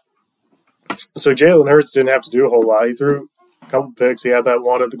game. So Jalen Hurts didn't have to do a whole lot. He threw a couple picks. He had that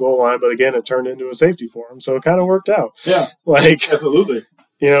one at the goal line, but again, it turned into a safety for him. So it kind of worked out. Yeah, like absolutely.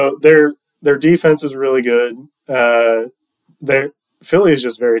 Their defense is really good. Philly is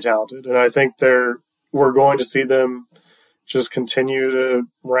just very talented, and I think we're going to see them just continue to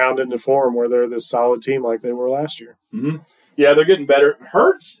round into form where they're this solid team like they were last year. Mm-hmm. Yeah, they're getting better.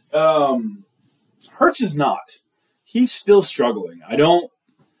 Hurts is not. He's still struggling. I don't.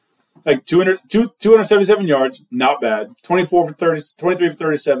 Like 277 yards, not bad. 23 for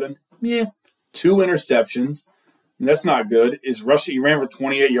 37. Yeah. 2 interceptions. And that's not good. Is rushing. He ran for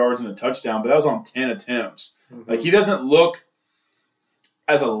 28 yards and a touchdown, but that was on 10 attempts. Mm-hmm. Like, he doesn't look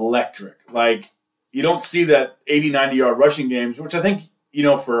as electric. Like, you don't see that 80, 90-yard rushing games, which I think,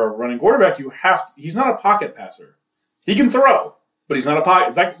 for a running quarterback, he's not a pocket passer. He can throw, but he's not a pocket.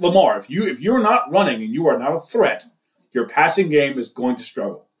 In fact, Lamar, if you're not running and you are not a threat, your passing game is going to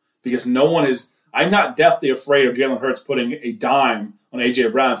struggle. Because I'm not deathly afraid of Jalen Hurts putting a dime on A.J.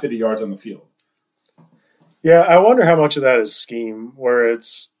 Brown 50 yards on the field. Yeah, I wonder how much of that is scheme, where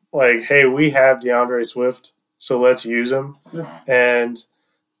it's like, hey, we have DeAndre Swift, so let's use him. Yeah. And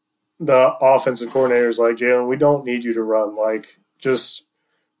the offensive coordinator is like, Jalen, we don't need you to run. Like, just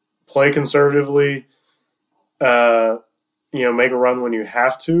play conservatively, make a run when you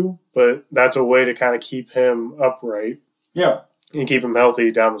have to, but that's a way to kind of keep him upright. Yeah. And keep him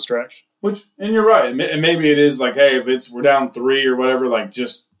healthy down the stretch. And you're right. And maybe it is like, hey, if we're down 3 or whatever, like,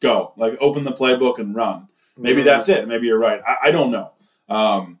 just go. Like, open the playbook and run. Maybe that's it. Maybe you're right. I don't know.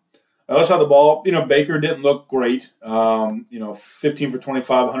 I saw the ball. Baker didn't look great. 15 for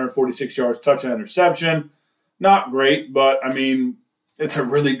 25, 146 yards, touchdown, interception. Not great, but, I mean, it's a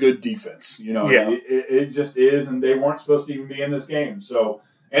really good defense. Yeah. It just is, and they weren't supposed to even be in this game. So,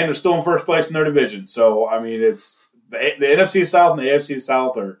 and they're still in first place in their division. So, I mean, it's... The NFC South and the AFC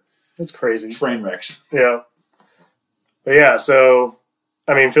South are crazy train wrecks. Yeah. But yeah, so,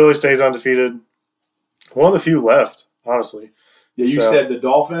 I mean, Philly stays undefeated. One of the few left, honestly. Yeah, you said the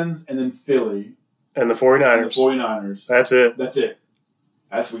Dolphins and then Philly. And the 49ers. That's it.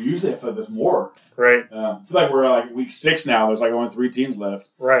 That's what usually I feel like there's more. Right. I feel like we're like week 6 now. There's like only 3 teams left.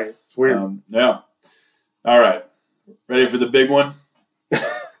 Right. It's weird. Yeah. All right. Ready for the big one?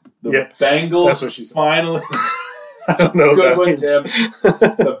 The Bengals finally... I don't know. Good one, Tim.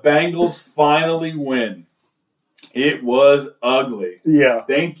 The Bengals finally win. It was ugly. Yeah.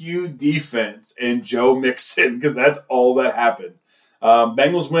 Thank you, defense, and Joe Mixon, because that's all that happened.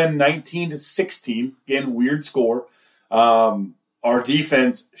 Bengals win 19-16. Again, weird score. our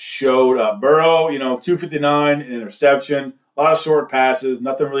defense showed up. Burrow, 259, an interception, a lot of short passes,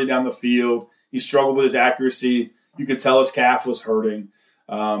 nothing really down the field. He struggled with his accuracy. You could tell his calf was hurting.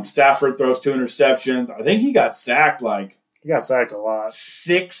 Stafford throws 2 interceptions. I think he got sacked He got sacked a lot.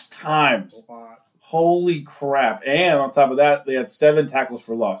 6 times. A lot. Holy crap. And on top of that, they had 7 tackles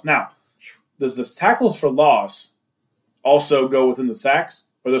for loss. Now, does the tackles for loss also go within the sacks?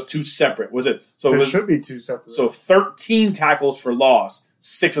 Or are those 2 separate? It should be 2 separate. So 13 tackles for loss,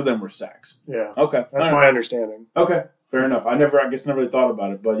 6 of them were sacks. Yeah. Okay. That's my understanding. Okay. Fair enough. I never really thought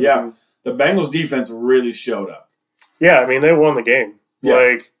about it. But yeah, the Bengals defense really showed up. Yeah, I mean, they won the game.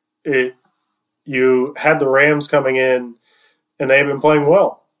 Yeah. You had the Rams coming in, and they've been playing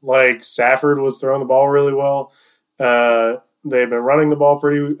well. Stafford was throwing the ball really well. They've been running the ball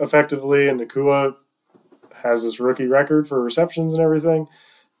pretty effectively, and Nakua has this rookie record for receptions and everything,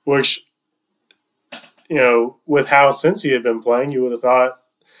 which, with how Cincy had been playing, you would have thought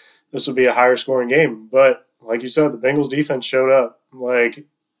this would be a higher scoring game. But like you said, the Bengals defense showed up.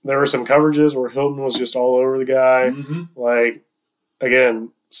 There were some coverages where Hilton was just all over the guy. Mm-hmm.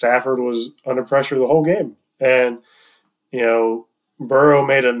 Again, Stafford was under pressure the whole game. And, Burrow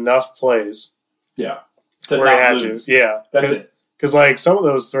made enough plays. Yeah. Where he had to. Yeah. That's it. Because, some of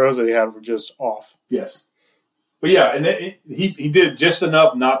those throws that he had were just off. Yes. But, yeah, and he did just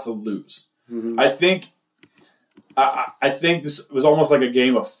enough not to lose. Mm-hmm. I think this was almost like a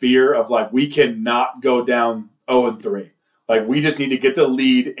game of fear of, we cannot go down 0-3. We just need to get the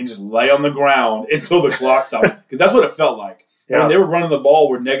lead and just lay on the ground until the clock stops. Because that's what it felt like. Yeah. When they were running the ball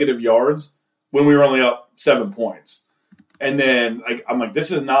with negative yards when we were only up 7 points. And then, I'm like,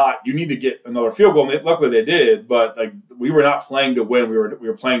 this is not – you need to get another field goal. And luckily they did, but, we were not playing to win. We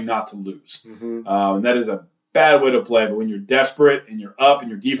were playing not to lose. Mm-hmm. And that is a bad way to play. But when you're desperate and you're up and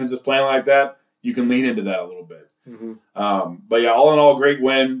your defense is playing like that, you can lean into that a little bit. Mm-hmm. But, yeah, all in all, great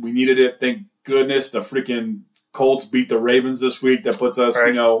win. We needed it. Thank goodness the freaking Colts beat the Ravens this week. That puts us,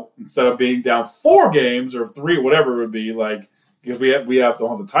 instead of being down 4 games or 3, whatever it would be, because we have to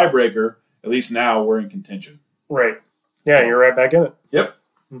have the tiebreaker, at least now we're in contention. Right. Yeah, you're right back in it. Yep.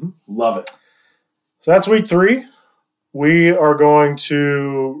 Mm-hmm. Love it. So that's week 3. We are going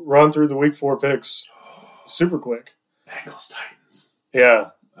to run through the week 4 picks super quick. Bengals Titans.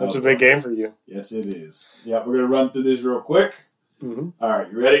 Yeah, that's a big game for you. Yes, it is. Yeah, we're going to run through this real quick. Mm-hmm. All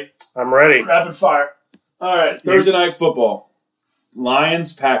right, you ready? I'm ready. Rapid fire. All right, Thursday night football.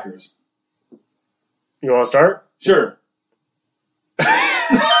 Lions, Packers. You want to start? Sure.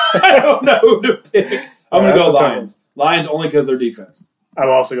 I don't know who to pick. I'm going to go Lions. Lions only because they're defense. I'm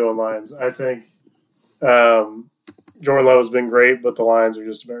also going Lions. I think Jordan Love has been great, but the Lions are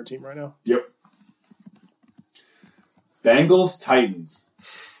just a better team right now. Yep. Bengals,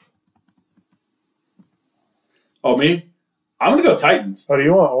 Titans. Oh, me? I'm going to go Titans. Oh, do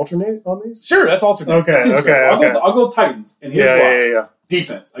you want to alternate on these? Sure, that's alternate. Okay. I'll go Titans. And here's why. Yeah.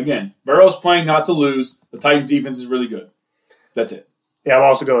 Defense. Again, Burrow's playing not to lose. The Titans' defense is really good. That's it. Yeah, I'm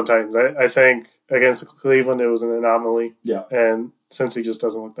also going Titans. I think against Cleveland, it was an anomaly. Yeah. And since he just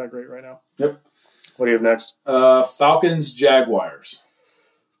doesn't look that great right now. Yep. What do you have next? Falcons, Jaguars.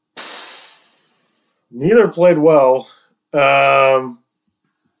 Neither played well. I'm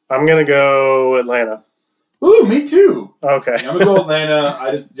going to go Atlanta. Ooh, me too. Okay. I'm going to go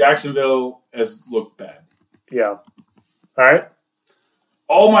Atlanta. Jacksonville has looked bad. Yeah. All right.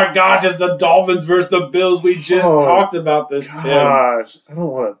 Oh my gosh, it's the Dolphins versus the Bills. We just talked about this, Tim. Gosh, I don't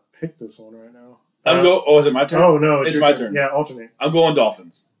want to pick this one right now. Is it my turn? Oh no, it's my turn. Yeah, alternate. I'm going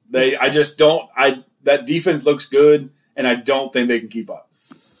Dolphins. That defense looks good, and I don't think they can keep up.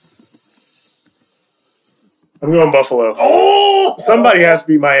 I'm going Buffalo. Oh! Somebody has to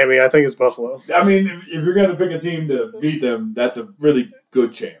beat Miami. I think it's Buffalo. I mean, if you're going to pick a team to beat them, that's a really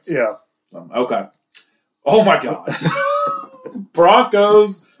good chance. Yeah. Okay. Oh my God.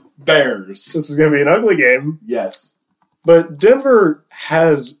 Broncos, Bears. This is going to be an ugly game. Yes. But Denver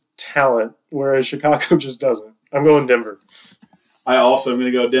has talent, whereas Chicago just doesn't. I'm going Denver. I also am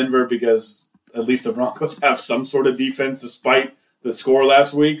going to go Denver because at least the Broncos have some sort of defense despite the score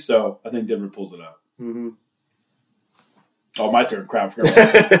last week. So I think Denver pulls it out. Mm-hmm. Oh, my turn. Crap.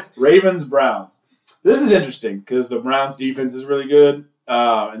 Ravens, Browns. This is interesting because the Browns' defense is really good,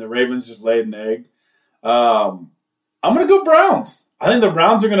 and the Ravens just laid an egg. I'm going to go Browns. I think the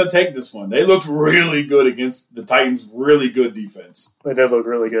Browns are going to take this one. They looked really good against the Titans' really good defense. They did look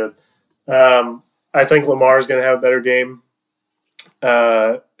really good. I think Lamar is going to have a better game.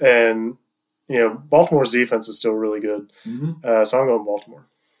 And, Baltimore's defense is still really good. Mm-hmm. So I'm going Baltimore.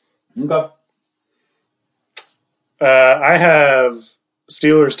 Okay. I have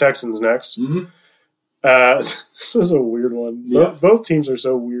Steelers-Texans next. Mm-hmm. This is a weird one. Yeah. Both teams are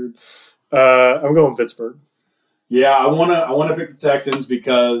so weird. I'm going Pittsburgh. Yeah, I wanna pick the Texans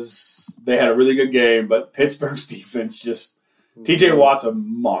because they had a really good game, but Pittsburgh's defense just TJ Watt's a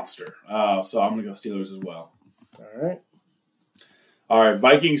monster. So I'm gonna go Steelers as well. All right,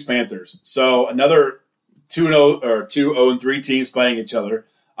 Vikings Panthers. So another 2-0 or 2-0-3 teams playing each other.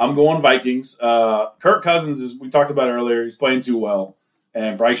 I'm going Vikings. Kirk Cousins, as we talked about earlier, he's playing too well,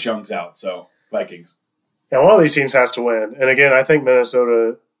 and Bryce Young's out. So Vikings. Yeah, one of these teams has to win. And again, I think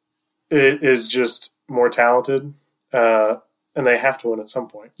Minnesota is just more talented, and they have to win at some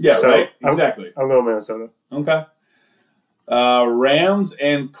point. Yeah, so right. Exactly. I'm going Minnesota. Okay. Rams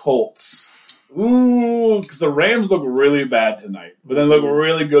and Colts. Ooh, because the Rams look really bad tonight, but then look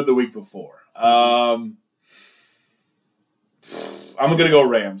really good the week before. I'm going to go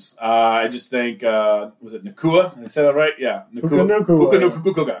Rams. I just think, was it Nakua? Did I say that right? Yeah.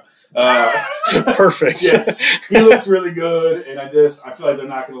 Nakua. Perfect. Yes. He looks really good, and I feel like they're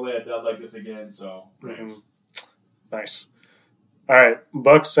not going to lay a dud like this again, so Rams. Nice. All right.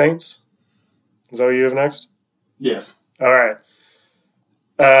 Bucks Saints. Is that what you have next? Yes. All right.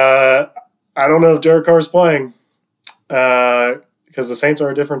 I don't know if Derek Carr's playing because the Saints are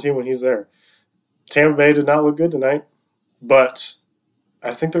a different team when he's there. Tampa Bay did not look good tonight, but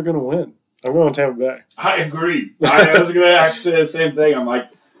I think they're going to win. I'm going Tampa Bay. I agree. I was going to actually say the same thing. I'm like,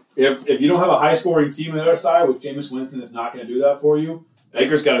 if you don't have a high-scoring team on the other side, which Jameis Winston is not going to do that for you,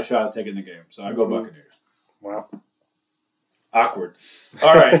 Baker's got a shot at taking the game. So I go Buccaneers. Wow. Awkward.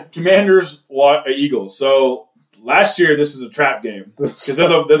 All right, Commanders, Eagles. So last year this was a trap game because they're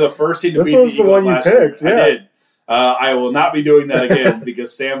the first team to beat the Eagles. This was the one you picked. Yeah. I did. I will not be doing that again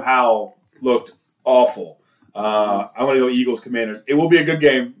because Sam Howell looked awful. I'm going to go Eagles Commanders. It will be a good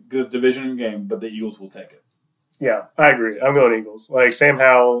game because it's a division game, but the Eagles will take it. Yeah, I agree. I'm going Eagles. Like Sam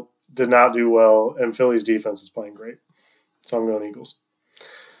Howell did not do well, and Philly's defense is playing great, so I'm going Eagles.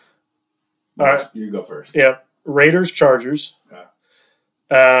 All right, you go first. Yeah, Raiders Chargers.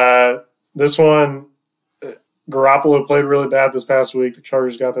 Okay. This one, Garoppolo played really bad this past week. The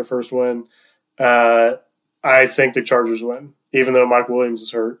Chargers got their first win. I think the Chargers win. Even though Mike Williams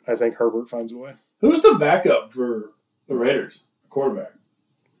is hurt, I think Herbert finds a way. Who's the backup for the Raiders? Quarterback.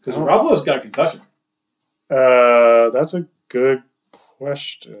 Because Garoppolo's got a concussion. That's a good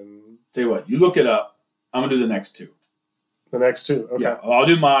question. Tell you what, you look it up. I'm going to do the next two. The next two? Okay. Yeah, I'll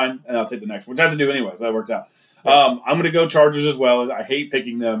do mine, and I'll take the next one, which I have to do anyway, so that works out. I'm going to go Chargers as well. I hate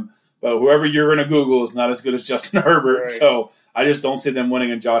picking them, but whoever you're going to Google is not as good as Justin Herbert, right. So I just don't see them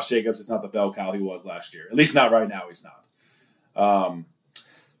winning, and Josh Jacobs is not the bell cow he was last year. At least not right now, he's not.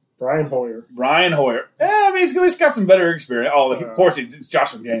 Brian Hoyer. Yeah, I mean, he's got some better experience. Oh, of course, it's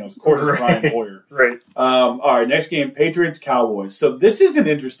Josh McDaniels. Of course, it's Brian Hoyer. Right. All right, next game, Patriots-Cowboys. So this is an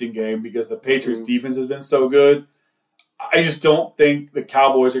interesting game because the Patriots' defense has been so good. I just don't think the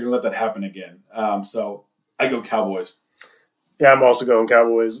Cowboys are going to let that happen again. So I go Cowboys. Yeah, I'm also going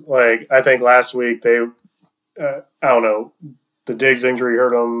Cowboys. Like, I think last week they, I don't know, the Diggs injury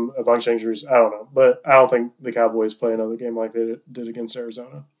hurt them, a bunch of injuries. I don't know. But I don't think the Cowboys play another game like they did against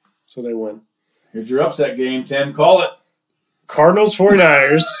Arizona. So they win. Here's your upset game, Tim. Call it. Cardinals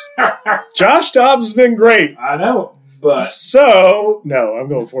 49ers. Josh Dobbs has been great. I know, but... So, no, I'm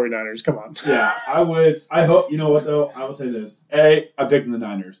going 49ers. Come on. Yeah, I hope... You know what, though? I will say this. A, I'm picking the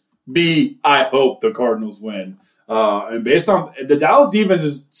Niners. B, I hope the Cardinals win. And based on... The Dallas defense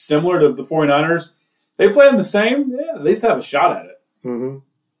is similar to the 49ers. They play them the same. Yeah, at least have a shot at it. Mm-hmm.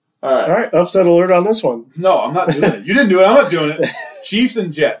 All right. Upset alert on this one. No, I'm not doing it. You didn't do it. I'm not doing it. Chiefs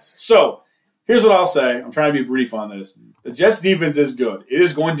and Jets. So, here's what I'll say. I'm trying to be brief on this. The Jets' defense is good. It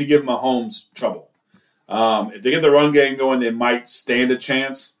is going to give Mahomes trouble. If they get the run game going, they might stand a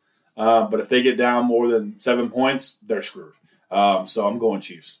chance. But if they get down more than 7 points, they're screwed. So, I'm going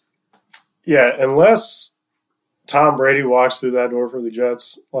Chiefs. Yeah, unless Tom Brady walks through that door for the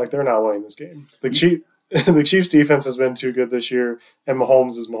Jets, like, they're not winning this game. The Chiefs' defense has been too good this year, and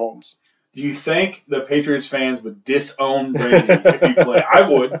Mahomes is Mahomes. Do you think the Patriots fans would disown Brady if he played? I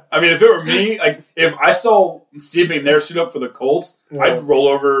would. I mean, if it were me, like if I saw Steve McNair suit up for the Colts, I'd roll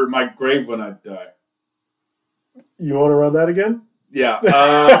over my grave when I die. You want to run that again? Yeah.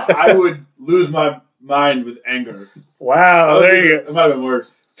 I would lose my mind with anger. Wow, there you go. It might have been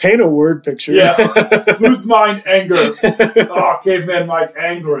worse. Paint a word picture. Yeah. Lose mind, anger. Oh, caveman Mike,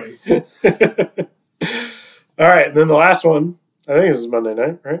 angry. All right, and then the last one. I think this is Monday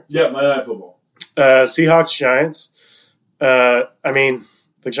night, right? Yeah, Monday Night Football. Seahawks, Giants. I mean,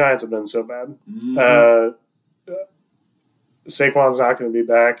 the Giants have been so bad. Mm-hmm. Saquon's not going to be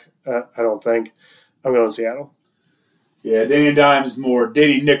back, I don't think. I'm going Seattle. Yeah, Danny Dimes is more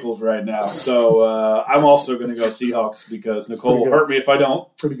Danny Nichols right now. So I'm also going to go Seahawks because Nicole will hurt me if I don't.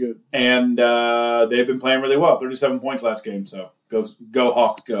 Pretty good. And they've been playing really well. 37 points last game. So go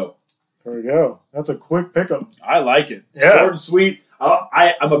Hawks, go. There we go. That's a quick pickup. I like it. Yeah. Short and sweet.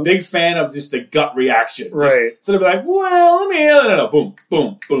 I'm a big fan of just the gut reaction. Right. Instead of like, well, no. Boom,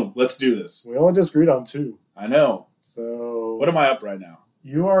 boom, boom. Let's do this. We only disagreed on 2. I know. So what am I up right now?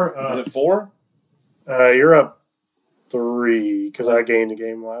 You are up. Is it 4? You're up 3 because I gained a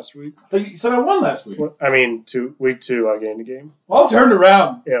game last week. I thought you said I won last week. I mean, week 2 I gained a game. Well, I've turned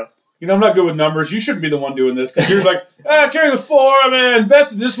around. Yeah. You know, I'm not good with numbers. You shouldn't be the one doing this because you're like, carry the 4. I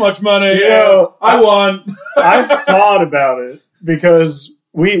invested this much money. You know, I won. I thought about it because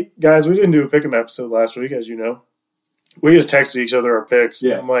we didn't do a pick'em episode last week, as you know. We just texted each other our picks.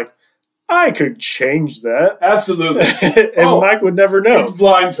 Yes. I'm like, I could change that. Absolutely. And Mike would never know. It's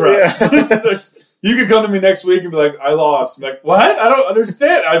blind trust. Yeah. You could come to me next week and be like, I lost. I'm like, what? I don't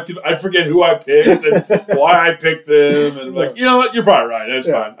understand. I forget who I picked and why I picked them. And I'm like, you know what? You're probably right. That's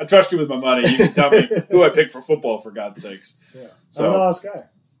fine. I trust you with my money. You can tell me who I picked for football, for God's sakes. Yeah. So, I'm an honest guy.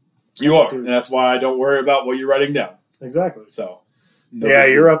 You are. And that's why I don't worry about what you're writing down. Exactly. So,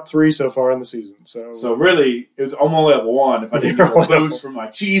 you're up 3 so far in the season. So really, I'm only up 1 if I didn't get a boost from my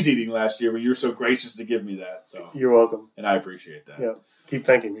cheese eating last year, but you were so gracious to give me that. So you're welcome. And I appreciate that. Yeah. Keep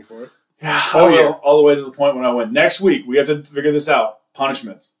thanking me for it. Yeah, all the way to the point when I went. Next week, we have to figure this out.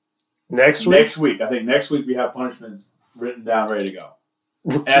 Punishments. Next week? Next week. I think next week we have punishments written down, ready to go.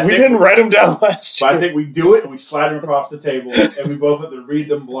 We didn't write them down last year. But I think we do it, and we slide them across the table, and we both have to read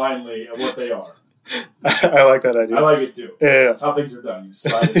them blindly at what they are. I like that idea. I like it, too. Yeah. That's how things are done. You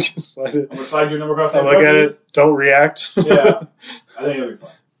slide it. Just slide it. I'm going to slide your number across the table. I look at it. Don't react. Yeah. I think it'll be fun.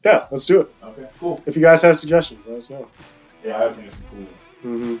 Yeah, let's do it. Okay, cool. If you guys have suggestions, let us know. Yeah, I think it's some cool ones.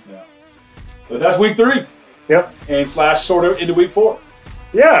 Mm-hmm. Yeah. But that's week 3. Yep. And / sort of into week 4.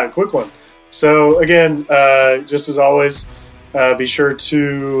 Yeah, quick one. So, again, just as always, be sure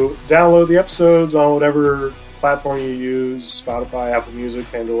to download the episodes on whatever platform you use, Spotify, Apple Music,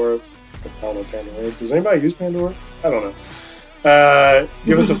 Pandora. I don't know Pandora. Does anybody use Pandora? I don't know.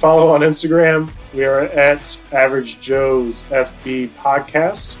 Give us a follow on Instagram. We are at Average Joe's FB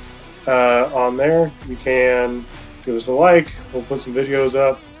Podcast on there. You can give us a like. We'll put some videos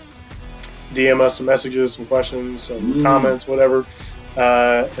up. DM us some messages, some questions, some comments, whatever,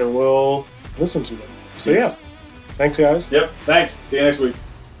 and we'll listen to them. So, yeah. Thanks, guys. Yep. Thanks. See you next week.